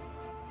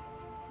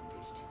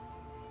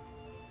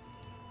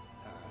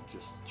 I'm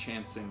just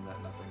chancing that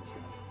nothing's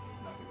gonna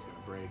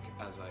break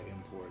as I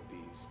import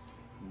these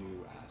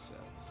new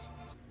assets.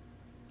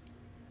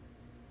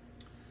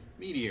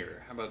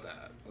 Meteor, how about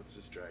that? Let's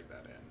just drag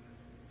that in.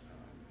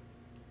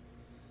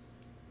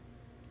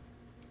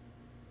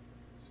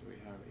 So we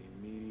have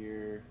a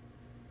meteor,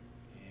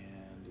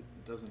 and it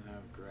doesn't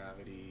have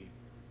gravity.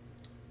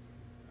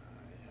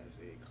 It has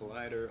a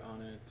collider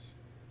on it.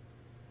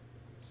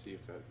 Let's see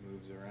if that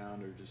moves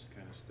around or just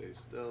kind of stays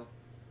still.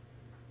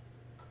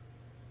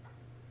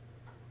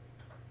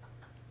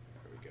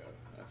 There we go.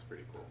 That's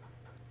pretty cool.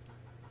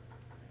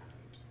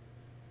 And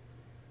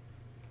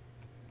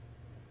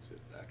what's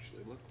it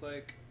actually look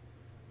like?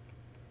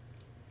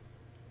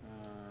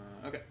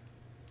 Okay,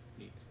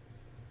 neat.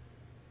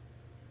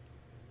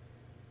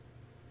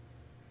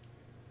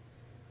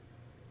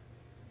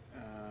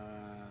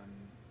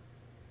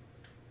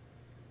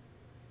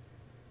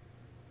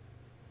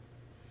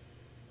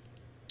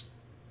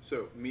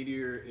 So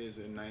Meteor is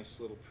a nice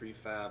little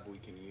prefab we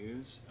can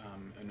use.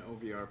 An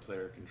OVR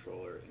player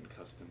controller in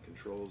custom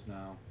controls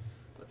now.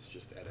 Let's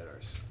just edit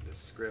this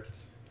script,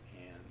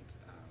 and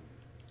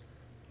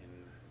in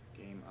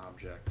game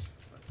object,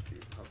 let's do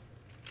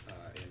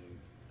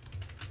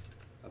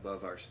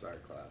above our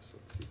start class,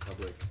 let's do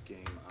public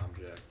game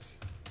object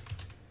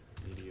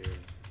Meteor.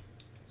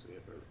 So we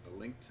have a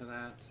link to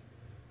that,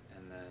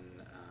 and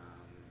then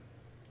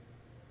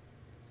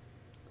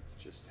let's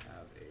just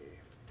have a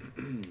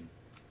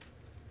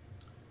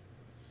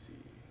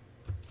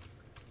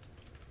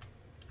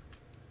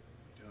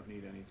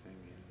need anything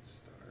in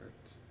start,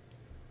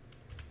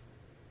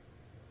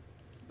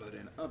 but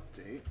in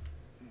update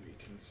we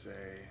can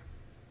say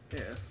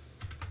if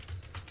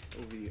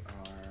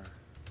OVR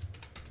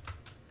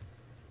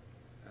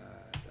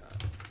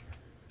dot,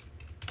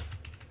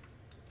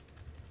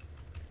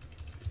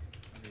 let's see,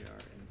 OVR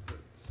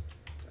inputs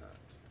dot,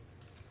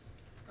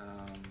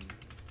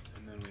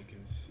 and then we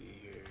can see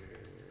here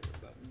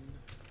button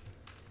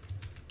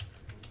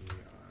OVR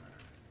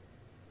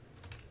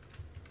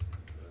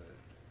input.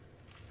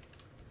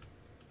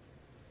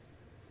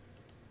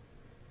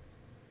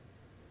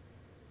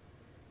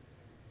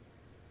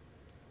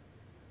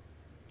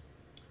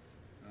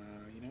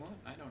 You know what?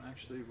 I don't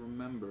actually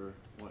remember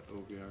what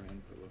OVR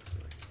input looks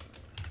like,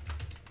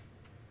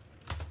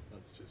 so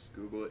let's just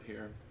Google it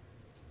here.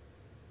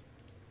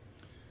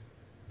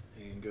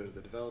 And go to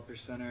the Developer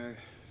Center,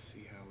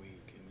 see how we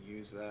can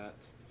use that.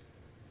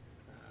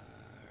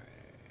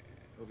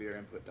 OVR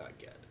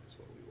input.get is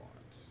what we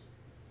want.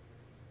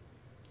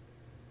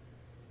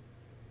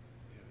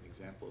 We have an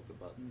example of the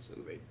buttons.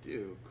 Oh, they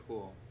do.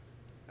 Cool.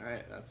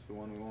 Alright, that's the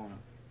one we want,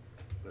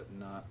 but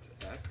not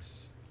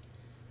X.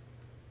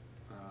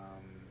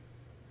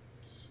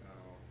 So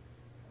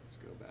let's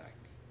go back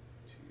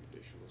to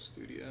Visual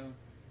Studio,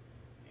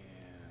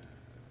 and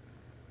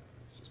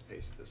let's just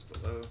paste this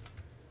below.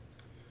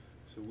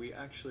 So we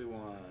actually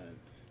want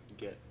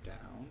get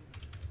down.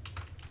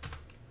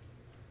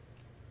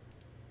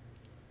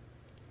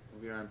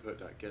 OVR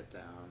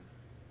input.getDown,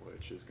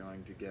 which is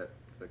going to get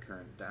the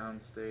current down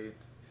state,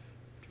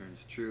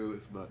 returns true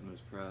if button was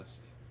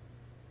pressed,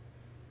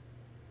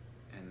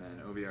 and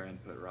then OVR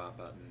input raw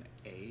button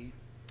A.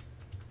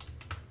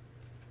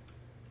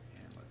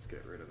 Let's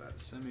get rid of that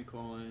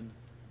semicolon.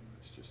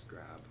 Let's just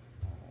grab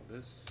all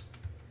this.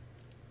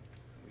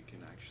 We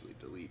can actually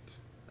delete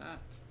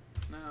that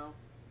now.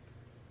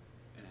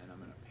 And I'm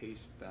gonna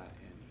paste that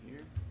in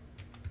here.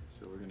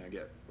 So we're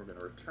gonna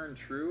return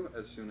true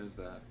as soon as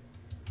that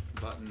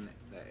button,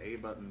 the A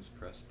button's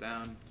pressed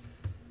down.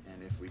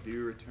 And if we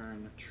do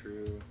return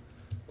true,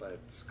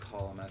 let's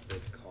call a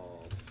method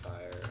called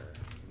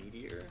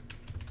fireMeteor.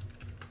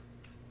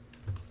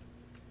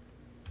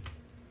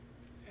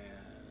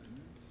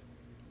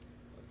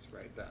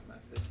 Write that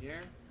method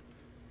here.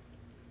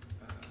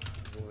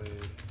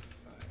 Void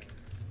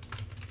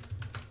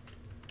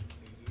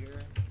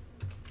fireMeteor.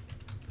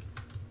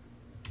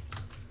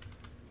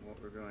 What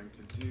we're going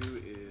to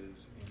do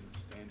is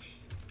let's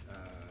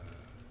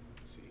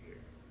see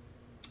here.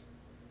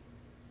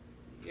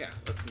 Yeah,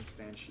 let's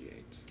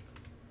instantiate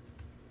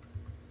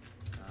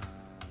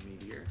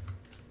Meteor.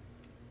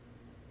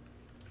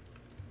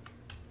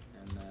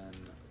 And then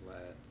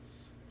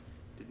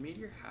did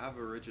Meteor have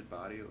a rigid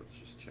body? Let's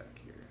just check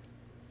here.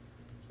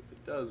 So if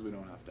it does, we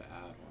don't have to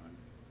add one.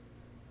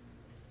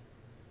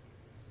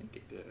 I think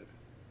it did.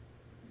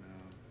 No.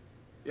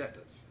 Yeah, it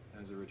does. It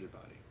has a rigid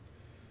body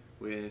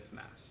with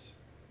mass,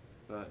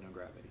 but no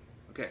gravity.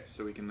 Okay,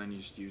 so we can then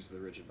just use the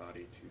rigid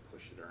body to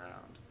push it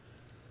around.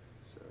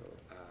 So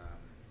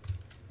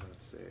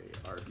let's say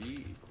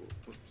RB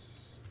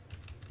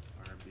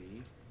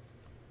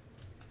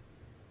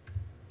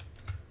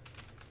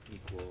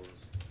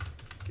equals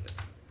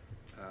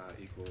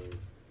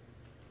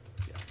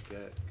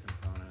get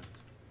component.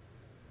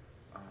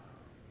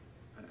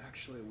 And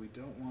actually, we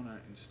don't want to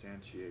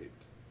instantiate.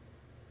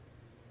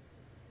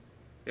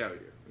 Yeah, we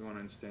do. We want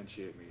to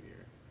instantiate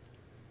Meteor.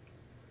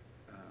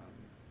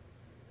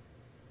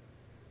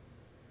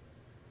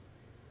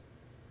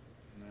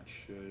 And that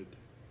should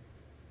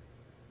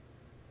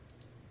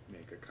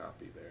make a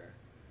copy there.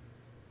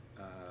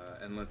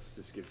 And let's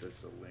just give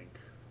this a link,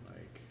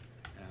 like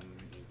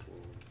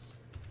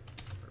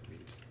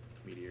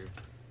meteor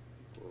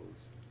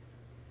equals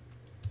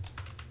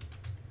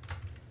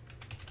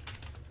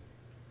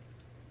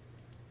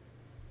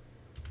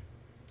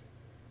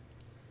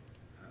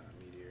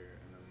meteor,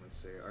 and then let's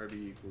say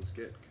RB equals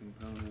get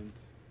component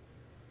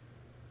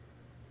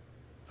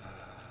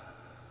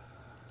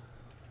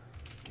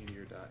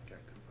meteor dot get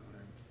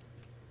component.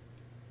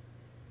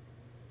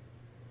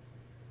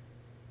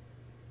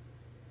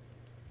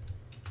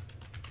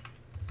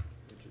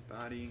 Rigid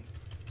body.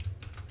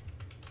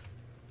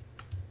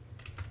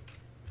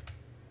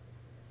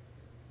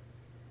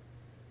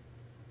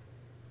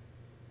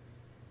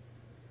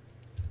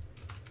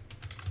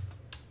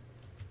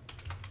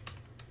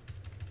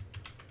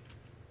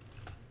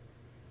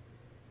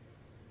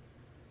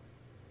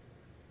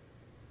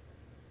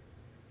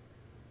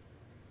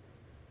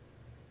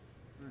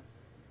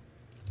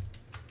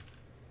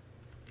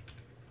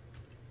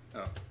 Oh,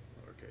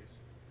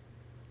 lowercase.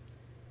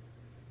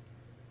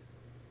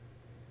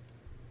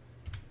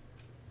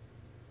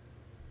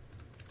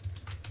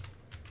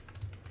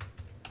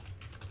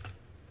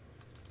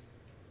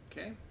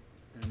 Okay,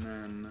 and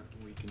then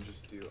we can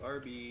just do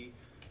RB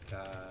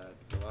dot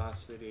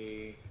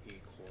velocity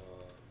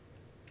equals,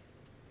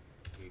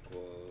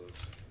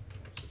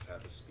 let's just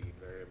have a speed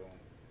variable,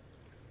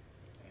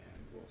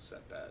 and we'll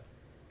set that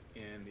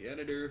in the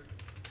editor.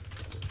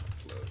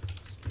 Float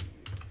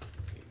speed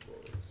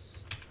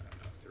equals, I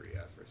don't know,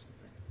 3f or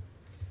something.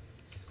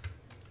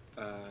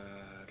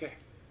 Okay.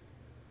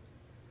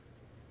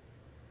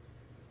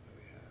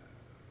 We have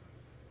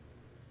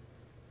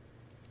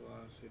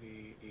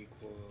velocity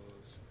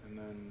equals, and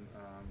then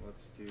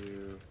let's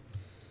do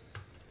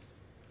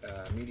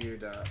meteor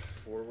dot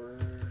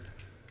forward,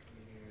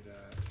 meteor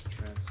dot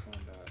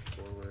transform dot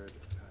forward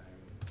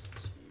times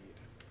speed.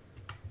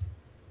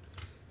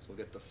 So we'll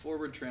get the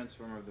forward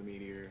transform of the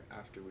meteor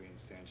after we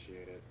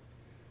instantiate it,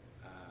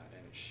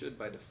 and it should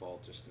by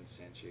default just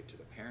instantiate to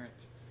the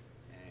parent,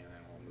 and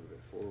then we'll move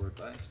it forward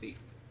by speed.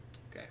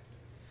 Okay.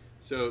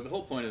 So the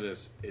whole point of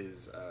this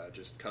is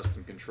just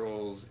custom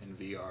controls in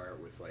VR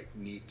with like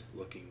neat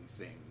looking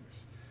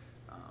things,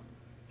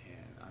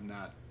 and I'm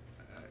not,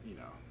 you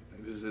know,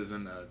 this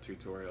isn't a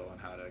tutorial on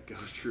how to go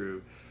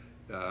through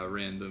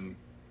random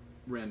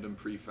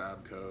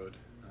prefab code.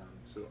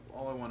 So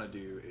all I want to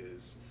do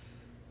is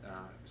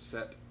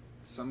set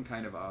some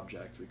kind of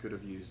object. We could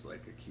have used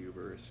like a cube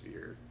or a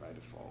sphere by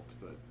default,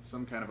 but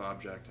some kind of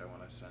object I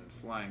want to send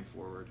flying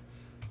forward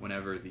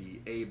whenever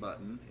the A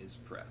button is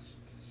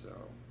pressed.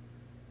 So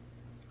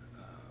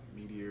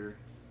meteor,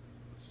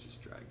 let's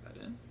just drag that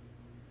in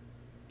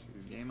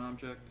to game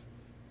object.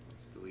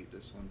 Let's delete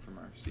this one from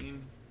our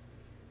scene,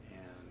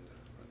 and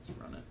let's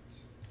run it.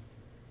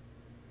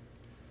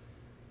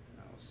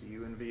 I'll see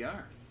you in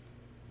VR.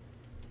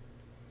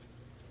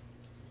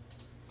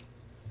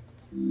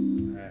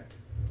 Alright.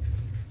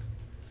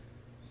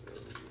 So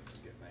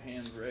get my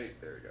hands right.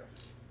 There we go.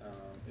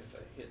 If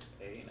I hit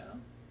A now,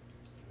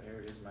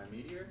 there is my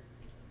meteor.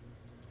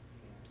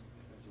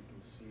 And as you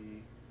can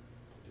see,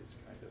 it is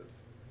kind of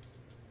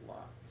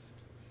locked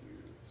to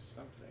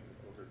something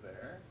over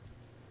there.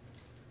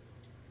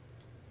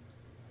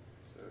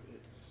 So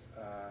it's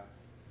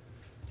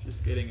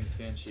just getting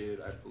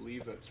instantiated. I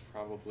believe that's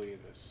probably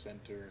the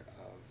center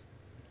of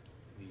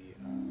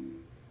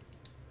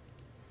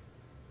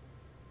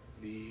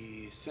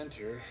the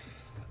center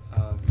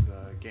of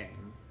the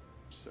game.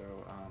 So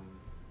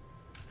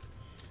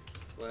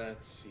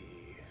let's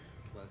see.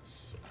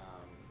 Let's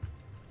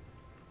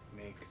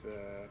make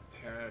the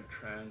parent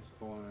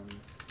transform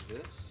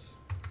this,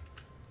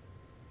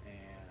 and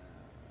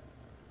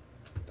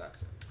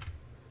that's it.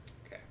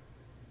 Okay.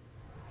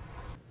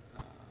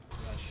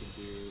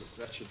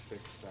 That should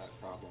fix that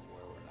problem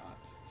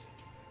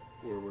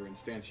where we're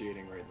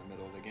instantiating right in the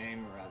middle of the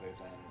game rather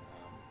than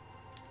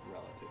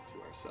relative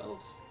to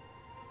ourselves.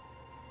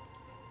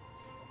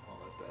 So I'll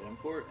let that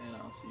import, and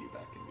I'll see you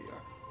back in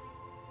VR.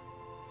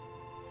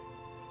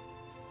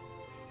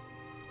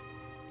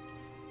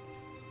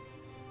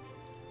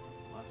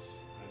 Unless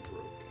I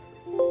broke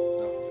everything.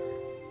 No, there we go.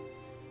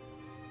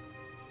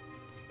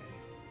 Okay.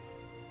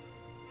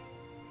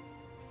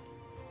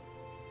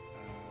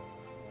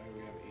 Why do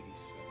we have 87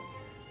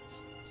 here?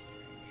 That's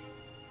strange.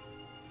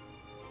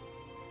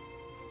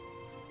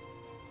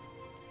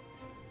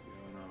 What's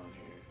going on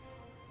here?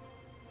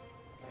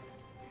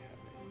 We have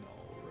a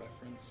null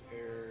reference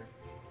error.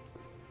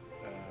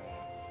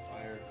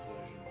 Fire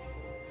collision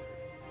forward.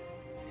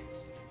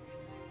 Interesting.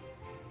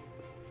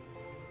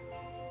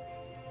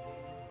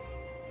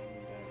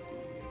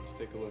 Let's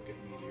take a look at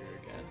meteor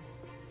again,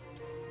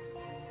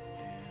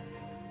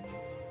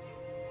 and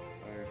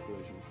fire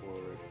collision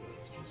forward.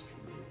 Let's just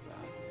remove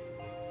that,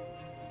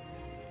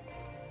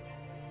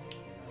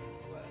 and then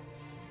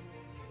let's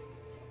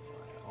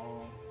apply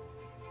all.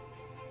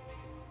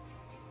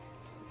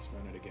 Let's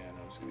run it again.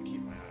 I'm just going to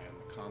keep my eye on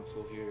the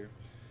console here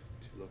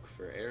to look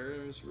for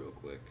errors real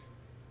quick.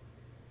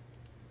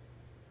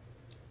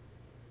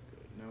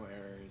 Good, no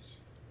errors.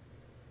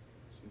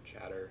 Some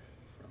chatter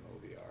from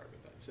OBR,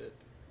 but that's it.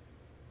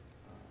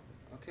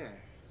 Okay,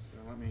 so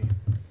let me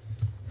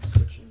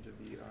switch into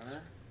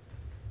VR.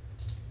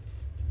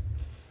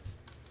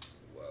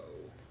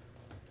 Whoa.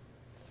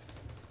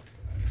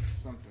 Got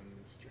something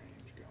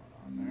strange going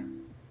on there.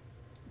 Run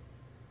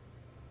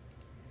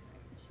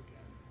this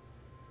again.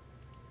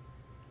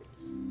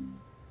 Oops.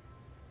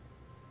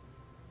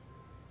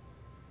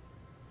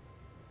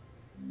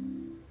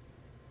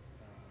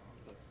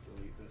 Let's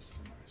delete this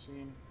from our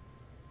scene.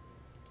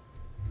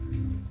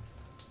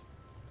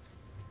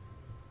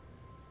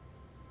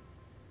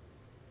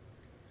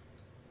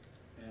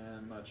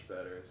 And much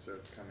better. So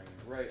it's coming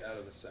right out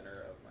of the center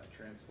of my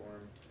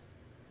transform,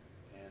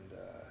 and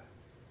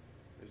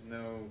there's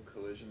no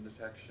collision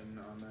detection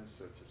on this,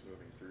 so it's just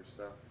moving through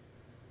stuff.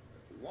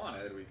 If we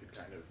wanted, we could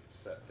kind of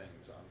set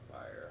things on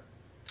fire.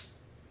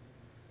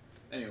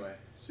 Anyway,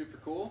 super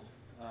cool.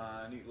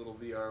 Neat little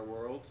VR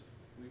world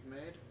we've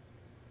made.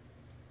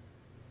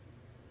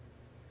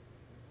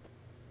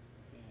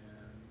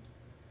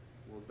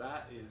 Well,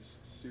 that is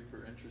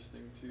super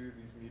interesting too.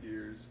 These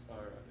meteors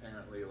are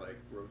apparently like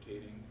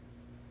rotating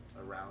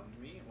around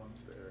me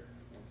once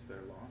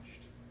they're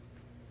launched.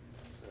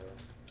 So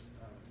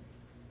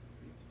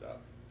neat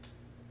stuff.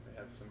 They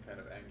have some kind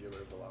of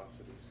angular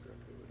velocity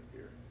script, it would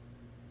appear.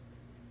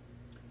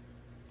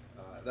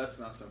 That's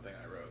not something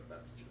I wrote.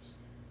 That's just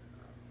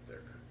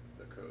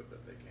the code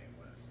that they came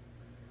with.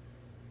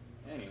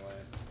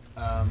 Anyway,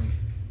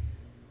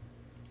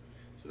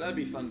 so that'd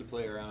be fun to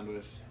play around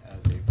with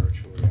as a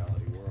virtual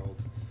reality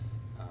world.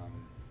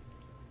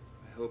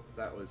 I hope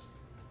that was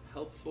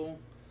helpful.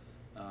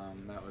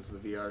 That was the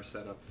VR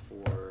setup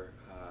for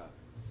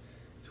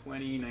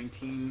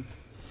 2019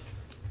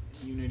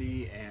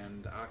 Unity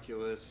and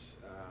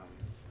Oculus.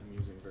 I'm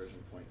using version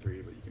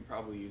 0.3, but you can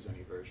probably use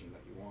any version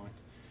that you want.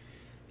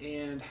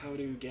 And how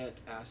to get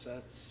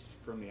assets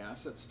from the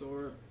asset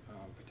store,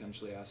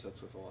 potentially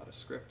assets with a lot of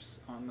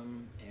scripts on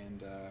them,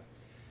 and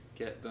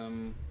get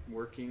them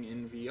working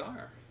in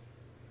VR.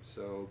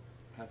 So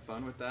have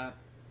fun with that,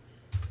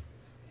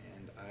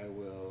 and I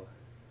will,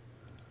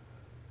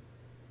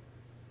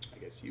 I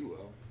guess you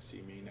will,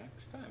 see me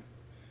next time.